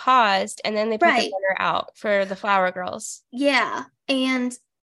then they paused and then they put the runner out for the flower girls. Yeah. And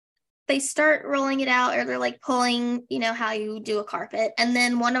they start rolling it out, or they're like pulling, you know, how you do a carpet. And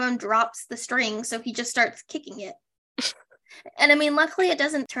then one of them drops the string. So he just starts kicking it. And I mean, luckily it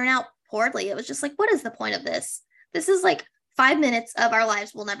doesn't turn out poorly. It was just like, what is the point of this? This is like 5 minutes of our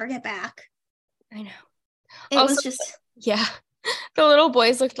lives we'll never get back. I know. It also, was just. Yeah. The little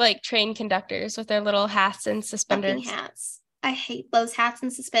boys looked like train conductors with their little hats and suspenders. Fucking hats. I hate those hats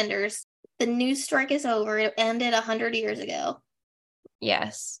and suspenders. The news strike is over. It ended 100 years ago.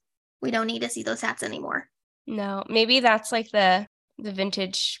 Yes. We don't need to see those hats anymore. No, maybe that's like the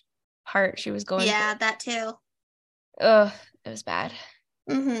vintage part she was going Yeah, for. that too. Ugh, it was bad.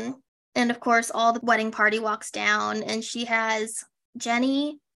 Mm-hmm. And of course, all the wedding party walks down, and she has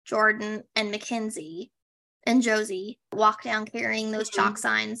Jenny, Jordan, and Mackenzie and Josie walk down carrying those chalk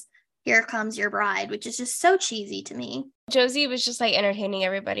signs. Here comes your bride, which is just so cheesy to me. Josie was just like entertaining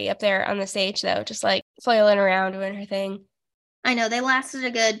everybody up there on the stage, though, just like flailing around doing her thing. I know, they lasted a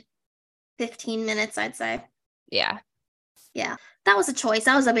good 15 minutes, I'd say. Yeah. Yeah. That was a choice.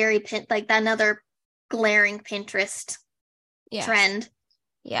 That was a very another glaring Pinterest trend.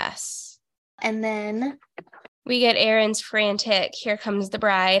 Yes. And then we get Erin's frantic "Here Comes the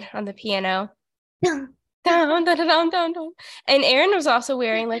Bride" on the piano. Dun, dun, dun, dun, dun, dun. And Erin was also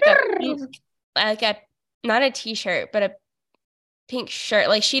wearing like a not a t-shirt, but a pink shirt.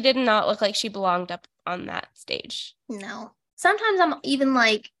 Like she did not look like she belonged up on that stage. No. Sometimes I'm even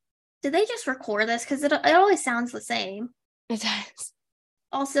like, did they just record this? Because it always sounds the same. It does.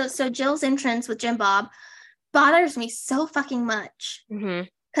 Also, so Jill's entrance with Jim Bob bothers me so fucking much.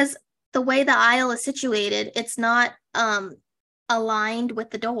 Because the way the aisle is situated, it's not aligned with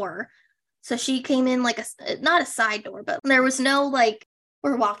the door. So she came in like not a side door, but there was no like,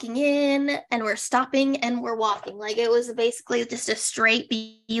 we're walking in and we're stopping and we're walking. Like it was basically just a straight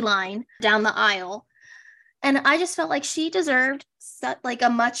beeline down the aisle. And I just felt like she deserved like a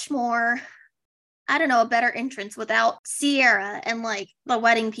much more, I don't know, a better entrance without Sierra and like the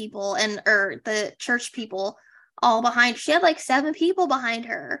wedding people or the church people all behind. She had like 7 people behind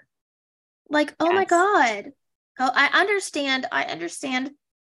her. Like, oh my God. Oh, I understand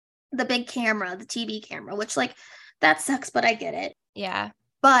the big camera, the TV camera, which like that sucks, but I get it. Yeah.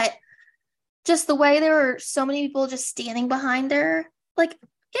 But just the way there were so many people just standing behind her, like,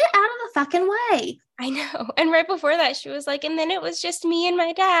 get out of the fucking way. I know. And right before that, she was like, and then it was just me and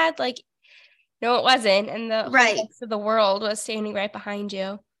my dad. Like, no, it wasn't. And the whole rest of the world was standing right behind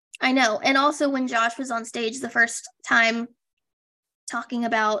you. I know. And also when Josh was on stage the first time talking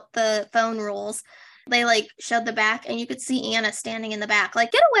about the phone rules, they like showed the back and you could see Anna standing in the back.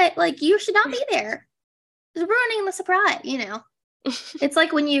 Like, get away. Like, you should not be there. It's ruining the surprise, you know. It's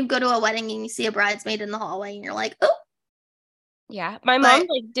like when you go to a wedding and you see a bridesmaid in the hallway and you're like, oh. Yeah. My mom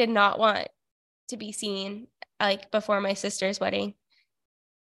like did not want to be seen like before my sister's wedding.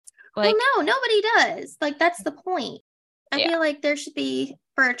 Like, well, no, nobody does. Like, that's the point. I feel like there should be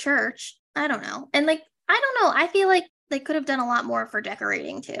for a church. I don't know. And like, I don't know. I feel like they could have done a lot more for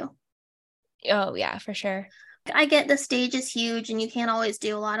decorating too. Oh, yeah, for sure. I get the stage is huge and you can't always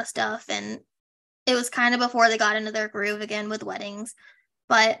do a lot of stuff. And it was kind of before they got into their groove again with weddings.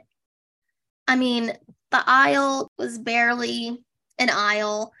 But I mean, the aisle was barely an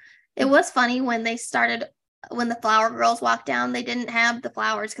aisle. It was funny when the flower girls walked down, they didn't have the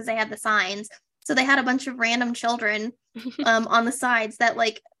flowers because they had the signs. So they had a bunch of random children on the sides that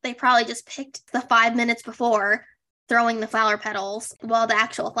like they probably just picked the 5 minutes before throwing the flower petals while the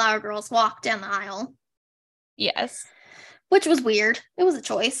actual flower girls walked down the aisle. Yes. Which was weird. It was a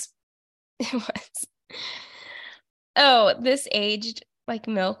choice. It was. Oh, this aged like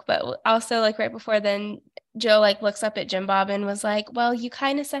milk, but also like right before then Jill like looks up at Jim Bob and was like, well, you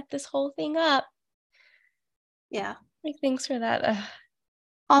kind of set this whole thing up. Yeah. Like, thanks for that.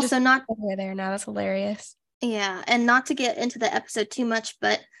 Also, just not over there now. That's hilarious. Yeah, and not to get into the episode too much,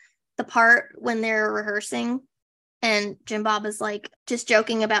 but the part when they're rehearsing and Jim Bob is like just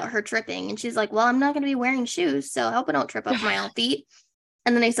joking about her tripping, and she's like, well, I'm not going to be wearing shoes, so I hope I don't trip up my own feet.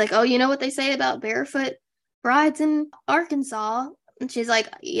 And then he's like, oh, you know what they say about barefoot brides in Arkansas? And she's like,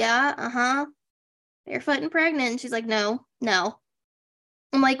 yeah, uh-huh, barefoot and pregnant. And she's like, no, no.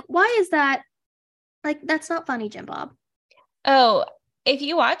 I'm like, why is that? Like, that's not funny, Jim Bob. Oh, if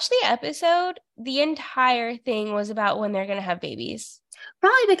you watch the episode, the entire thing was about when they're going to have babies.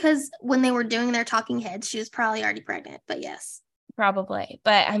 Probably because when they were doing their talking heads, she was probably already pregnant, but yes. Probably.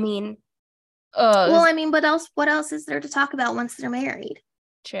 But I mean, well, I mean, what else is there to talk about once they're married?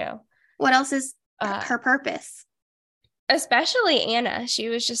 True. What else is her purpose? Especially Anna. She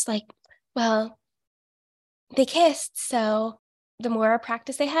was just like, well, they kissed, so the more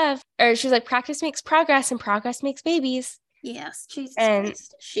practice they have, or she's like, practice makes progress and progress makes babies. Yes, Jesus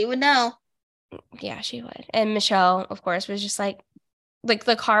Christ. She would know. Yeah, she would. And Michelle, of course, was just like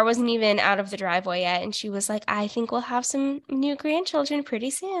the car wasn't even out of the driveway yet. And she was like, I think we'll have some new grandchildren pretty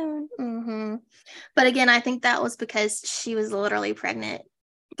soon. Mm-hmm. But again, I think that was because she was literally pregnant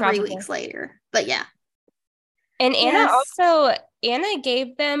 3 weeks later. But yeah. And Anna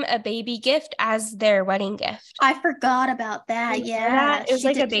gave them a baby gift as their wedding gift. I forgot about that. Yeah. It was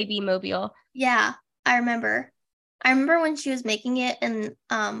like a baby mobile. Yeah, I remember. I remember when she was making it, and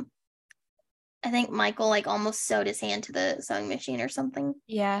I think Michael like almost sewed his hand to the sewing machine or something.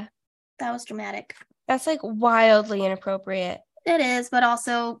 Yeah. That was dramatic. That's like wildly inappropriate. It is, but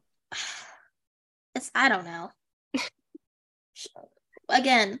also I don't know.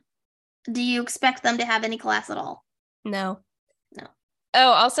 Again, do you expect them to have any class at all? No. No.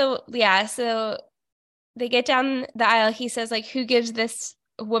 Oh, also, yeah, so they get down the aisle. He says, like, who gives this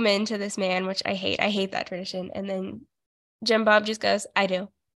woman to this man, which I hate. I hate that tradition. And then Jim Bob just goes, I do.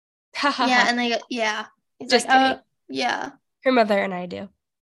 Yeah, and they go, yeah. He's just like, kidding. Yeah. Her mother and I do.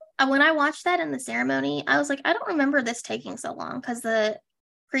 When I watched that in the ceremony, I was like, I don't remember this taking so long, because the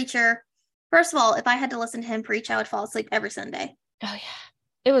preacher, first of all, if I had to listen to him preach, I would fall asleep every Sunday. Oh, yeah.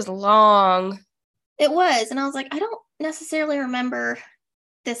 It was long. It was. And I was like, I don't necessarily remember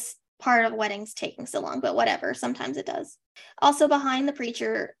this part of weddings taking so long, but whatever. Sometimes it does. Also, behind the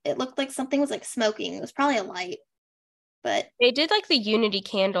preacher, it looked like something was like smoking. It was probably a light, but they did like the unity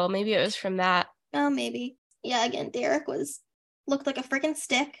candle. Maybe it was from that. Oh, maybe. Yeah, again, Derick looked like a freaking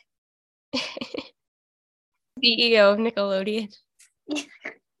stick. CEO of Nickelodeon.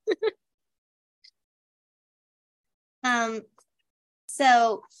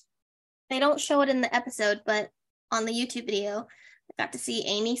 So they don't show it in the episode, but on the YouTube video, I got to see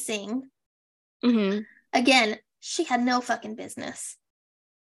Amy sing. Mm-hmm. Again, she had no fucking business.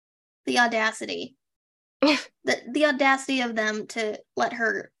 The audacity. the audacity of them to let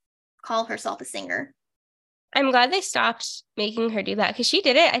her call herself a singer. I'm glad they stopped making her do that, because she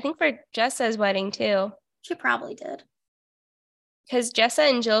did it, I think, for Jessa's wedding too. She probably did. Because Jessa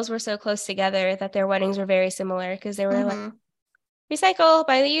and Jill's were so close together that their weddings were very similar, because they were like, recycle,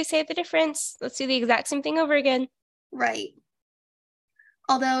 buy the use, save the difference. Let's do the exact same thing over again. Right.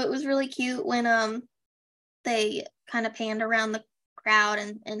 Although it was really cute when they kind of panned around the crowd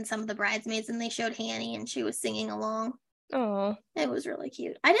and some of the bridesmaids, and they showed Hanny and she was singing along. Oh, it was really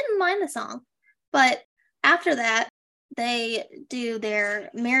cute. I didn't mind the song, but after that they do their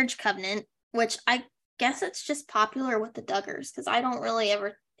marriage covenant, which I guess it's just popular with the Duggars, because I don't really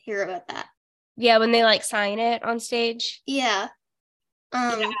ever hear about that. Yeah, when they like sign it on stage. Yeah.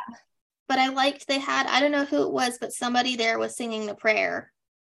 But I liked they had, I don't know who it was, but somebody there was singing the prayer.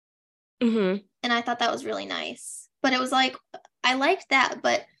 Mm-hmm. And I thought that was really nice. But it was like, I liked that,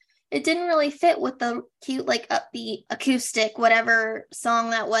 but it didn't really fit with the cute, like, upbeat, acoustic, whatever song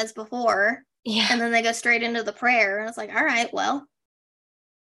that was before. Yeah. And then they go straight into the prayer. And I was like, all right, well,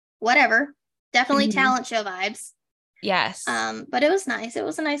 whatever. Definitely talent show vibes. Yes. But it was nice. It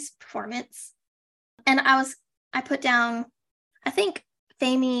was a nice performance. And I put down, I think,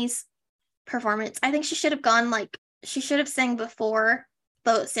 Famy's performance. I think she should have sang before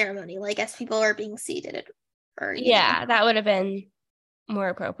the ceremony, like as people are being seated. That would have been more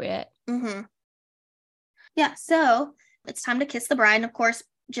appropriate. Mm-hmm. Yeah, so it's time to kiss the bride. And of course,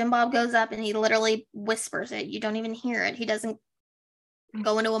 Jim Bob goes up and he literally whispers it. You don't even hear it. He doesn't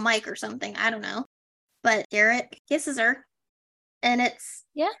go into a mic or something. I don't know. But Derick kisses her. And it's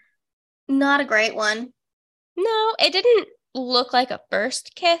not a great one. No, it didn't look like a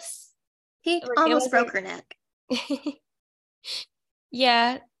first kiss. He almost broke her neck.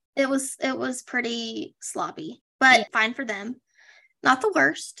 Yeah. It was pretty sloppy, but fine for them. Not the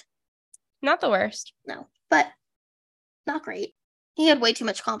worst. Not the worst. No, but not great. He had way too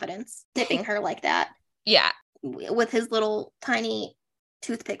much confidence dipping her like that. Yeah. With his little tiny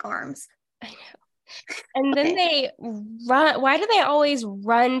toothpick arms. I know. And then they run. Why do they always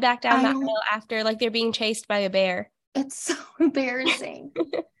run back down the aisle after like they're being chased by a bear? It's so embarrassing.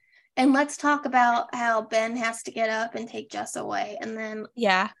 And let's talk about how Ben has to get up and take Jess away. And then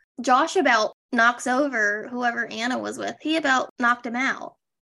Josh about knocks over whoever Anna was with. He about knocked him out.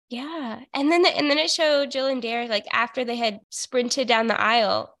 Yeah. And then it showed Jill and Derick, like after they had sprinted down the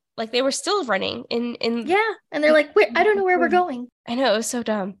aisle, like they were still running in Yeah. And they're like, I don't know where we're going. I know, it was so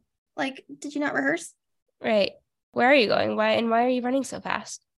dumb. Like, did you not rehearse? Right. Where are you going? Why are you running so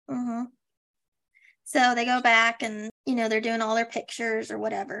fast? Mm-hmm. So they go back and, they're doing all their pictures or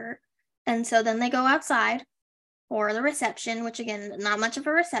whatever. And so then they go outside for the reception, which again, not much of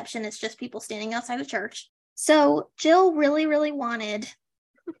a reception. It's just people standing outside the church. So Jill really, really wanted,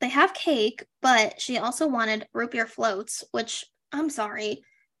 they have cake, but she also wanted root beer floats, which I'm sorry.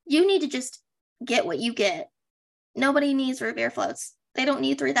 You need to just get what you get. Nobody needs root beer floats. They don't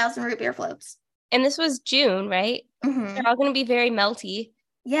need 3,000 root beer floats. And this was June, right? Mm-hmm. They're all going to be very melty.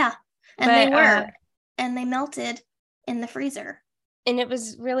 Yeah. And they were. And they melted in the freezer. And it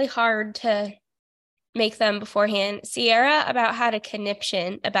was really hard to make them beforehand. Sierra about had a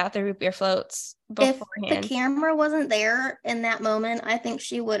conniption about the root beer floats beforehand. If the camera wasn't there in that moment, I think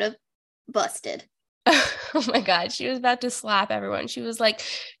she would have busted. Oh my God. She was about to slap everyone. She was like,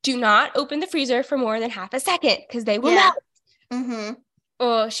 do not open the freezer for more than half a second because they will melt. Mm-hmm.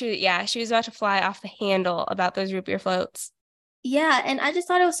 Oh, she was about to fly off the handle about those root beer floats. Yeah, and I just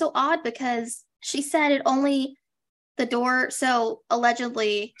thought it was so odd because she said it only the door, so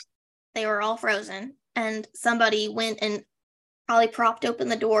allegedly they were all frozen and somebody went and probably propped open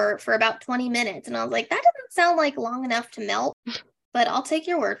the door for about 20 minutes. And I was like, that doesn't sound like long enough to melt, but I'll take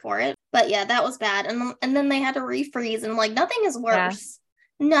your word for it. But yeah, that was bad. And then they had to refreeze and like, nothing is worse.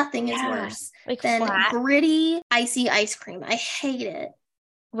 Yeah. Nothing is worse than flat, gritty, icy ice cream. I hate it.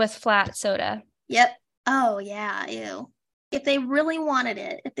 With flat soda. Yep. Oh yeah, ew. If they really wanted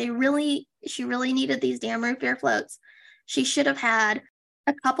it, she really needed these damn root beer floats, she should have had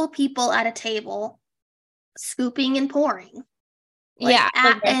a couple people at a table scooping and pouring.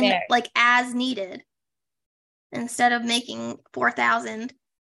 As needed, instead of making 4,000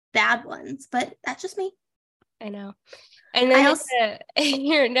 bad ones. But that's just me. I know. And then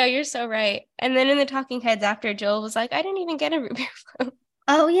you're so right. And then in the talking heads after, Jill was like, I didn't even get a root beer float.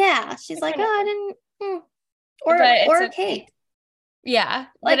 Oh yeah. She's like, I didn't. Or a cake. Yeah.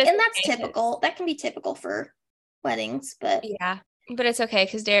 And that's typical. That can be typical for weddings, but yeah. But it's okay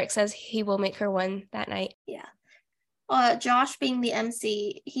because Derick says he will make her one that night. Yeah. Josh being the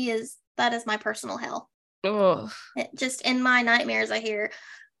MC, that is my personal hell. Oh. Just in my nightmares, I hear,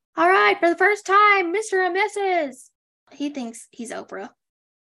 all right, for the first time, Mr. and Mrs. He thinks he's Oprah.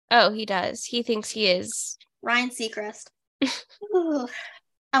 Oh, he does. He thinks he is Ryan Seacrest.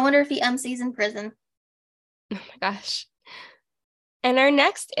 I wonder if he MCs in prison. Oh my gosh. And our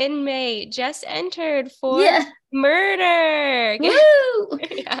next inmate just entered for murder. Woo!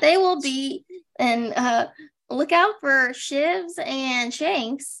 Yeah. They will be, and look out for Shivs and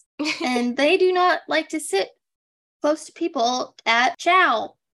Shanks. And they do not like to sit close to people at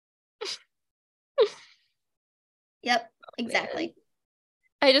chow. Yep, exactly.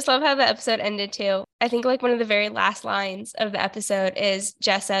 I just love how the episode ended too. I think like one of the very last lines of the episode is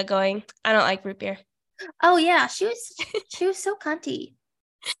Jessa going, I don't like root beer. Oh yeah, she was so cunty.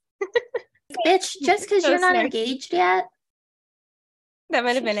 Bitch, just because you're not engaged yet. That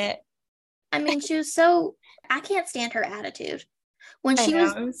might have been it. I mean, she was so, I can't stand her attitude. When she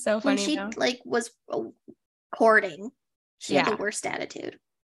was so funny, when she was courting, she had the worst attitude.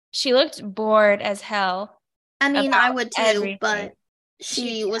 She looked bored as hell. I mean, I would too, everything. But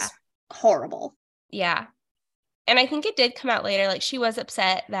she was horrible. Yeah. And I think it did come out later, like she was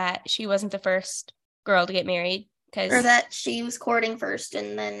upset that she wasn't the first girl to get married. Or that she was courting first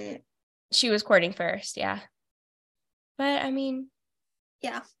and then... She was courting first, yeah. But, I mean...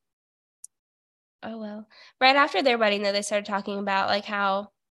 Yeah. Oh, well. Right after their wedding, though, they started talking about, like, how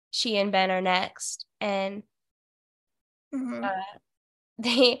she and Ben are next. And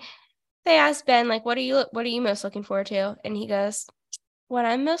they asked Ben, like, what are you most looking forward to? And he goes, what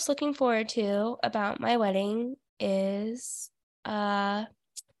I'm most looking forward to about my wedding is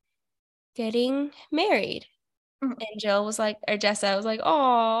getting married. And Jill was like, or Jessa was like,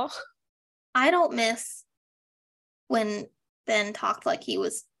 oh. I don't miss when Ben talked like he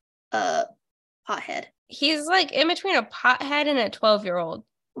was a pothead. He's like in between a pothead and a 12-year-old.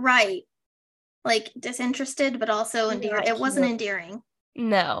 Right. Like disinterested, but also endearing. It wasn't endearing.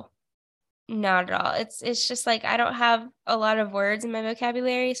 No, not at all. It's just like I don't have a lot of words in my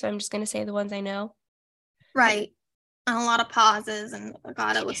vocabulary, so I'm just gonna say the ones I know. Right. And a lot of pauses, and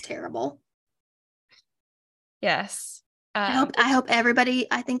God, it was terrible. Yes. I hope everybody,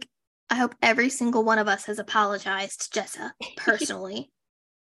 I hope every single one of us has apologized to Jessa personally.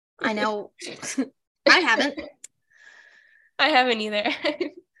 I know I haven't. I haven't either.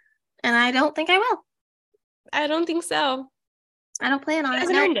 And I don't think I will. I don't think so. I don't plan on it.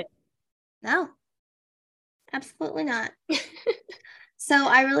 Hasn't earned it. No. Absolutely not. So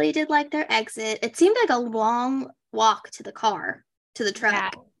I really did like their exit. It seemed like a long walk to the car, to the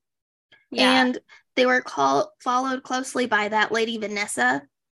truck. Yeah. And they were followed closely by that lady, Vanessa.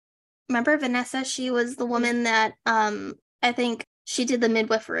 Remember Vanessa? She was the woman that I think she did the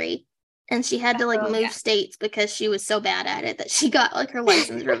midwifery, and she had to like move states because she was so bad at it that she got like her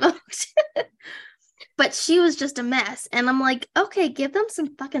license revoked. But she was just a mess. And I'm like, okay, give them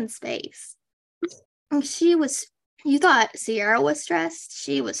some fucking space. And you thought Sierra was stressed?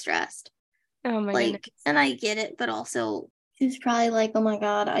 She was stressed. Oh my goodness. And I get it, but also she was probably like, oh my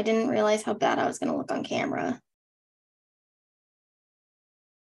God, I didn't realize how bad I was going to look on camera.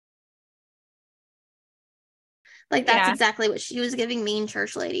 Like, that's exactly what she was giving mean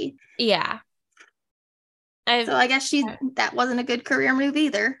church lady. Yeah. So I guess that wasn't a good career move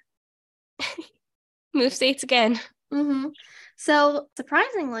either. Move states again. Mm-hmm. So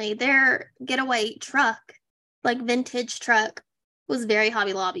surprisingly, their getaway truck, like vintage truck, was very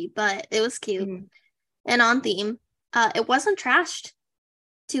Hobby Lobby, but it was cute and on theme. It wasn't trashed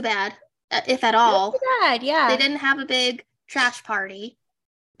too bad, if at all. Not too bad, yeah. They didn't have a big trash party.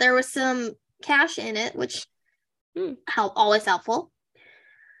 There was some cash in it, which always helpful.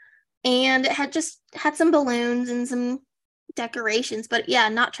 And it had some balloons and some decorations, but yeah,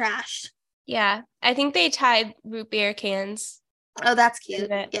 not trashed. Yeah, I think they tied root beer cans. Oh, that's cute.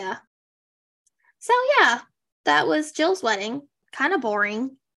 Yeah. So yeah, that was Jill's wedding. Kind of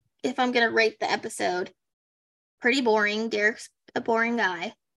boring, if I'm gonna rate the episode. Pretty boring. Derek's a boring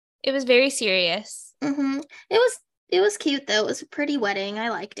guy. It was very serious. It was cute though. It was a pretty wedding. I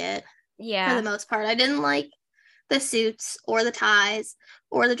liked it. Yeah. For the most part. I didn't like the suits or the ties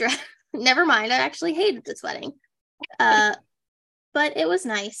or the dress. Never mind. I actually hated this wedding. But it was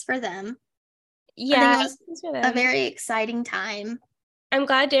nice for them. Yeah. I think it was a very exciting time. I'm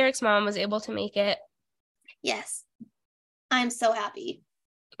glad Derek's mom was able to make it. Yes. I'm so happy.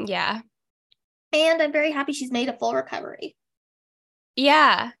 Yeah. And I'm very happy she's made a full recovery.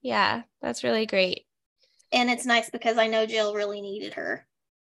 Yeah. Yeah. That's really great. And it's nice because I know Jill really needed her.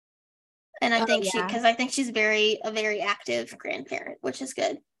 And I think I think she's a very active grandparent, which is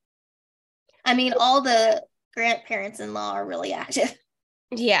good. I mean, all the grandparents-in-law are really active.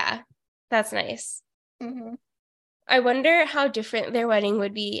 Yeah. That's nice. Mm-hmm. I wonder how different their wedding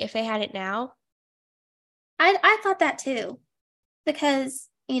would be if they had it now. I thought that too, because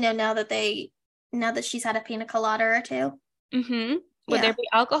now that she's had a pina colada or two. Mm-hmm. Would there be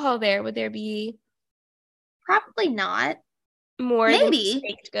alcohol there? Would there be? Probably not. More than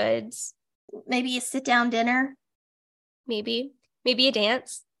baked goods. Maybe a sit-down dinner. Maybe a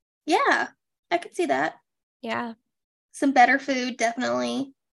dance. Yeah, I could see that. Yeah. Some better food,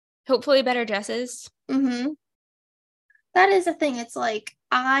 definitely. Hopefully better dresses. Mm-hmm. That is the thing. It's like,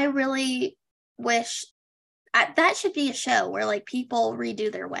 I really wish that should be a show where like people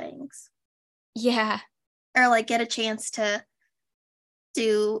redo their weddings. Yeah. Or like get a chance to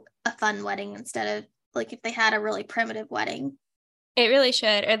do a fun wedding instead of like if they had a really primitive wedding. It really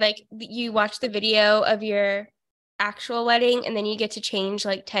should. Or like you watch the video of your actual wedding and then you get to change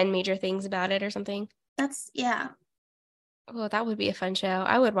like 10 major things about it or something. Yeah. Oh, that would be a fun show.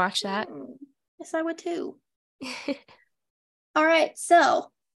 I would watch that. Yes, I would too. All right.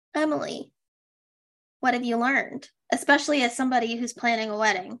 So, Emily, what have you learned? Especially as somebody who's planning a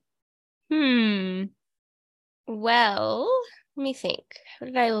wedding. Well, let me think. What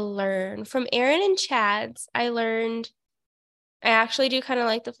did I learn? From Erin and Chad's, I actually do kind of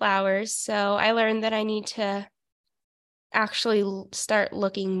like the flowers. So I learned that I need to actually start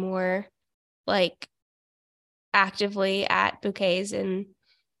looking more like actively at bouquets and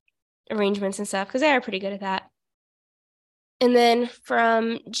arrangements and stuff because they are pretty good at that. And then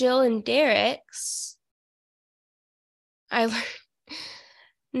from Jill and Derick's, I learned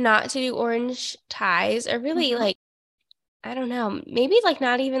not to do orange ties or really like, I don't know, maybe like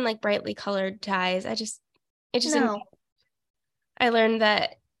not even like brightly colored ties. It just no. I learned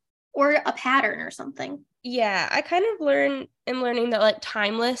that. Or a pattern or something. Yeah, I kind of am learning that like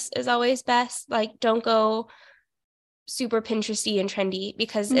timeless is always best. Like don't go super Pinteresty and trendy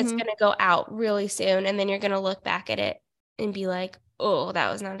because it's going to go out really soon. And then you're going to look back at it and be like, oh,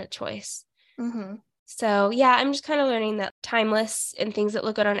 that was not a choice. So yeah, I'm just kind of learning that timeless and things that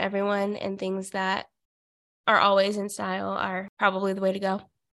look good on everyone and things that are always in style are probably the way to go.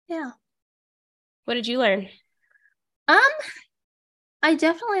 Yeah. What did you learn? I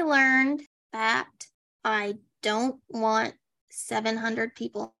definitely learned that I don't want 700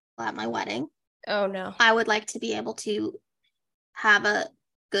 people at my wedding. Oh, no. I would like to be able to have a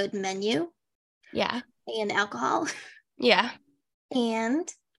good menu. Yeah. And alcohol. Yeah.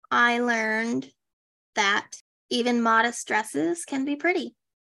 And I learned that even modest dresses can be pretty.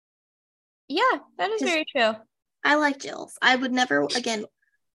 Yeah, that is very true. I like Jill's. I would never, again,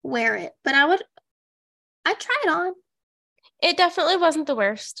 wear it, but I'd try it on. It definitely wasn't the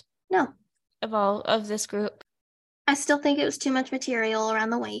worst. No. Of all of this group. I still think it was too much material around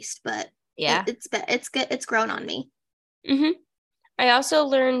the waist, but yeah, it's good. It's grown on me. I also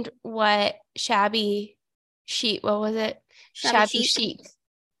learned what shabby chic. What was it? Shabby chic.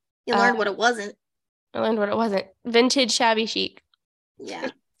 You learned what it wasn't. I learned what it wasn't. Vintage shabby chic. Yeah.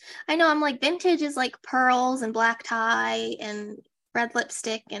 I know. I'm like, vintage is like pearls and black tie and red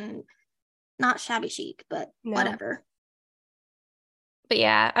lipstick and not shabby chic, but whatever. But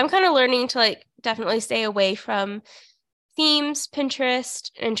yeah, I'm kind of learning to like definitely stay away from themes,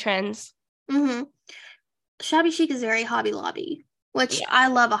 Pinterest, and trends. Shabby chic is very Hobby Lobby, which I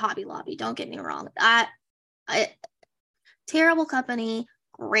love a Hobby Lobby. Don't get me wrong. I terrible company,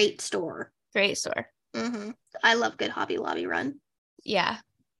 great store. Great store. I love good Hobby Lobby run. Yeah.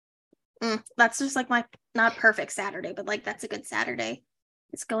 That's just like my not perfect Saturday, but like that's a good Saturday.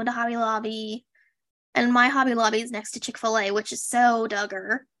 It's going to Hobby Lobby. And my Hobby Lobby is next to Chick-fil-A, which is so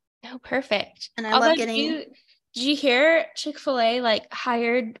Duggar. Oh, perfect. And I love getting... Did you hear Chick-fil-A like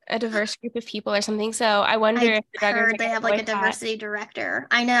hired a diverse group of people or something? So I wonder if the Duggars heard they have like a diversity director.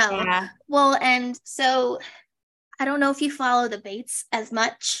 I know. Yeah. Well, and so I don't know if you follow the Bates as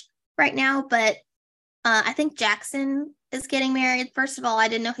much right now, but I think Jackson is getting married. First of all, I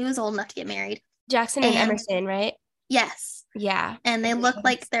didn't know he was old enough to get married. Jackson and Emerson, right? Yes. Yeah. And they look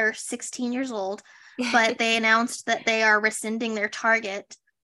like they're 16 years old, but they announced that they are rescinding their Target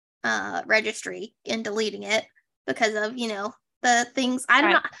registry and deleting it because of, the things. I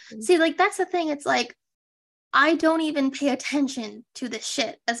don't know. See, like, that's the thing. It's like, I don't even pay attention to this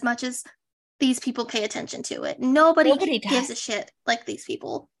shit as much as these people pay attention to it. Nobody gives a shit like these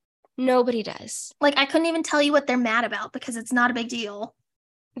people. Nobody does. Like, I couldn't even tell you what they're mad about because it's not a big deal.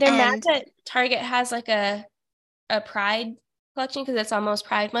 They're mad that Target has like a Pride collection because it's almost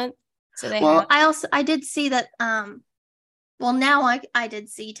Pride Month. So they I did see that now I did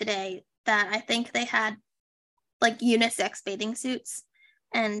see today that I think they had like unisex bathing suits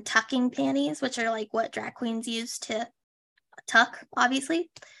and tucking panties, which are like what drag queens use to tuck,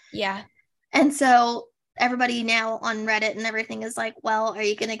 obviously. Yeah. And so everybody now on Reddit and everything is like, well, are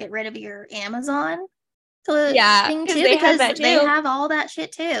you going to get rid of your Amazon thing too? Because they have all that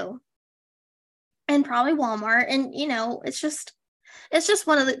shit too. And probably Walmart. And, it's just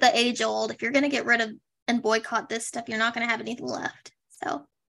one of the age old. If you're going to get rid of and boycott this stuff, you're not going to have anything left. So,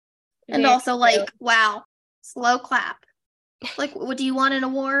 and also like, wow, slow clap. Like, do you want an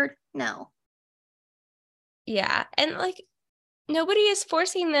award? No. Yeah. And like, nobody is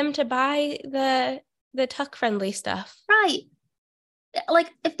forcing them to buy the tuck friendly stuff. Right.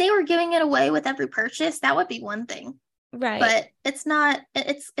 Like, if they were giving it away with every purchase, that would be one thing. Right. But it's not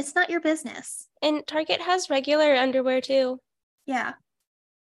your business. And Target has regular underwear too. Yeah.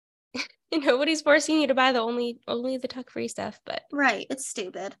 And nobody's forcing you to buy the only the tuck free stuff, but right. It's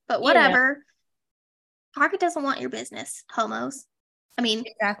stupid. But whatever. Target doesn't want your business, homos. I mean,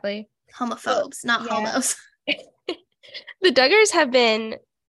 exactly. Homophobes, not homos. The Duggars have been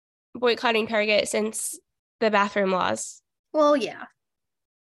boycotting Target since the bathroom laws. Well, yeah.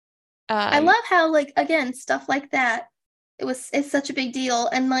 I love how, like, again, stuff like that, it's such a big deal,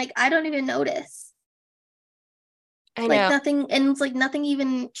 and like I don't even notice. I know. Nothing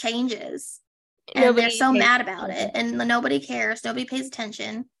even changes. And they're so mad about it, and nobody cares, nobody pays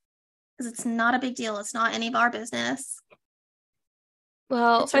attention. Because it's not a big deal. It's not any of our business.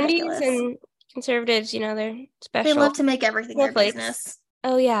 Well, fundies and conservatives, they're special. They love to make everything their business.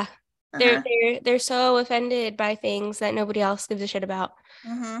 Oh yeah, they're so offended by things that nobody else gives a shit about.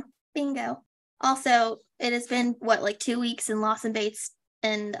 Bingo. Also, it has been 2 weeks, and Lawson Bates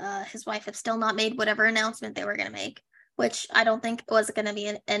and his wife have still not made whatever announcement they were going to make, which I don't think was going to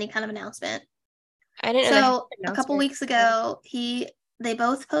be any kind of announcement. I didn't know. So a couple weeks ago, they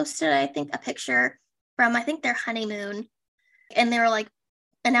both posted, I think, a picture from, I think, their honeymoon. And they were like,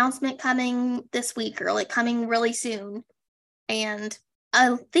 announcement coming this week or like coming really soon. And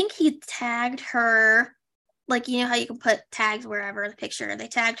I think he tagged her, like, you know how you can put tags wherever the picture, they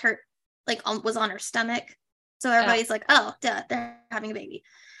tagged her, like, was on her stomach. So everybody's like, oh, duh, they're having a baby.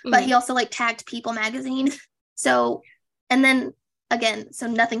 Mm-hmm. But he also like tagged People magazine. So, and then again, so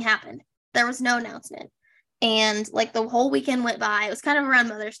nothing happened. There was no announcement. And like the whole weekend went by. It was kind of around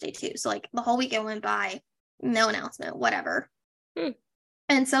Mother's Day too. So like the whole weekend went by, no announcement, whatever.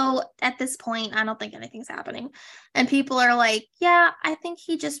 And so at this point, I don't think anything's happening. And people are like, yeah, I think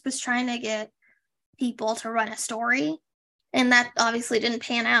he just was trying to get people to run a story. And that obviously didn't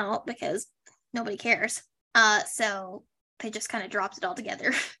pan out because nobody cares. So they just kind of dropped it all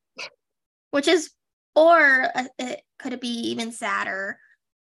together. Which is, or could it be even sadder?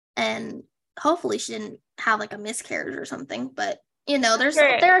 And hopefully she didn't have like a miscarriage or something. But, you know,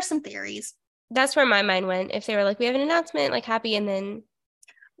 there are some theories. That's where my mind went. If they were like, we have an announcement, like happy, and then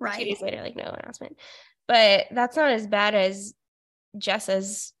right. 2 days later, like no announcement. But that's not as bad as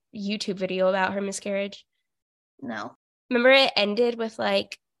Jessa's YouTube video about her miscarriage. No. Remember it ended with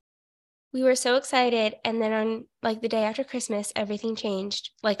like, we were so excited, and then on like the day after Christmas, everything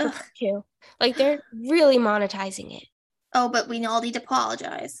changed. Like for part 2. Like they're really monetizing it. Oh, but we all need to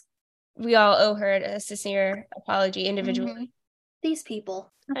apologize. We all owe her a sincere apology individually. Mm-hmm. These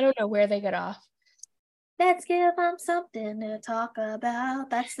people. I don't know where they get off. Let's give them something to talk about.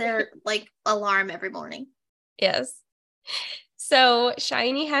 That's their like alarm every morning. Yes. So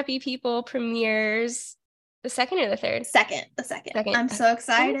Shiny Happy People premieres the 2nd or the 3rd? The second. I'm so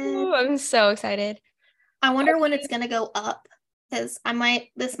excited. Ooh, I'm so excited. I wonder when it's going to go up, because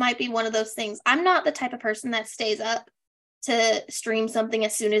this might be one of those things. I'm not the type of person that stays up to stream something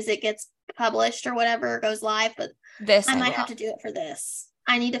as soon as it gets published or whatever, goes live, but I might have to do it for this.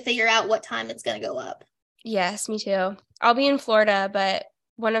 I need to figure out what time it's going to go up. Yes, me too. I'll be in Florida, but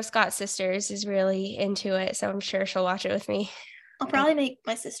one of Scott's sisters is really into it, so I'm sure she'll watch it with me. I'll probably make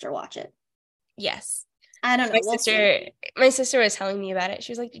my sister watch it. Yes. I don't know. My sister was telling me about it.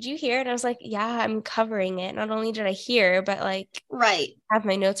 She was like, did you hear it? And I was like, yeah, I'm covering it. Not only did I hear, but like, right. have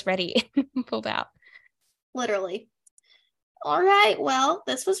my notes ready, pulled out. Literally. All right. Well,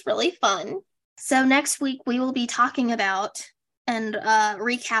 this was really fun. So next week we will be talking about and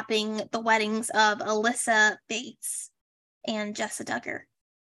recapping the weddings of Alyssa Bates and Jessa Duggar.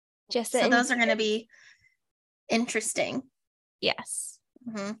 So those are going to be interesting. Yes.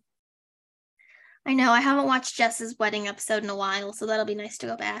 Mm-hmm. I know. I haven't watched Jess's wedding episode in a while, so that'll be nice to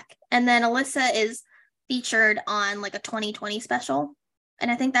go back. And then Alyssa is featured on like a 2020 special,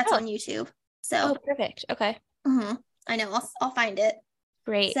 and I think that's on YouTube. So perfect. Okay. Mm-hmm. I know. I'll find it.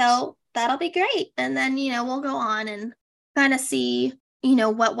 Great. So that'll be great. And then, you know, we'll go on and kind of see, you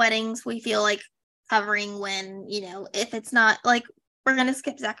know, what weddings we feel like covering when, you know, if it's not like we're going to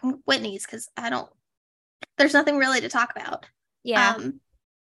skip Zach and Whitney's because there's nothing really to talk about. Yeah.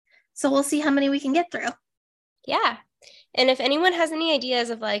 So we'll see how many we can get through. Yeah. And if anyone has any ideas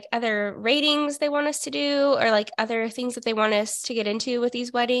of like other ratings they want us to do or like other things that they want us to get into with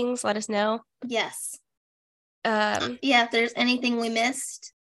these weddings, let us know. Yes. If there's anything we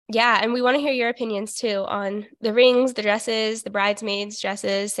missed. Yeah, and we want to hear your opinions too on the rings, the dresses, the bridesmaids'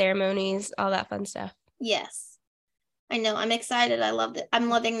 dresses, ceremonies, all that fun stuff. Yes. I know. I'm excited. I loved it. I'm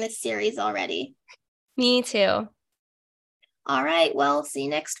loving this series already. Me too. All right. Well, see you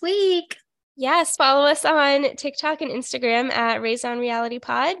next week. Yes, follow us on TikTok and Instagram at Raised on Reality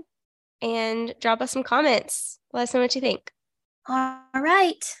Pod and drop us some comments. Let us know what you think. All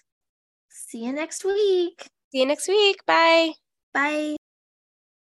right. See you next week. See you next week. Bye. Bye.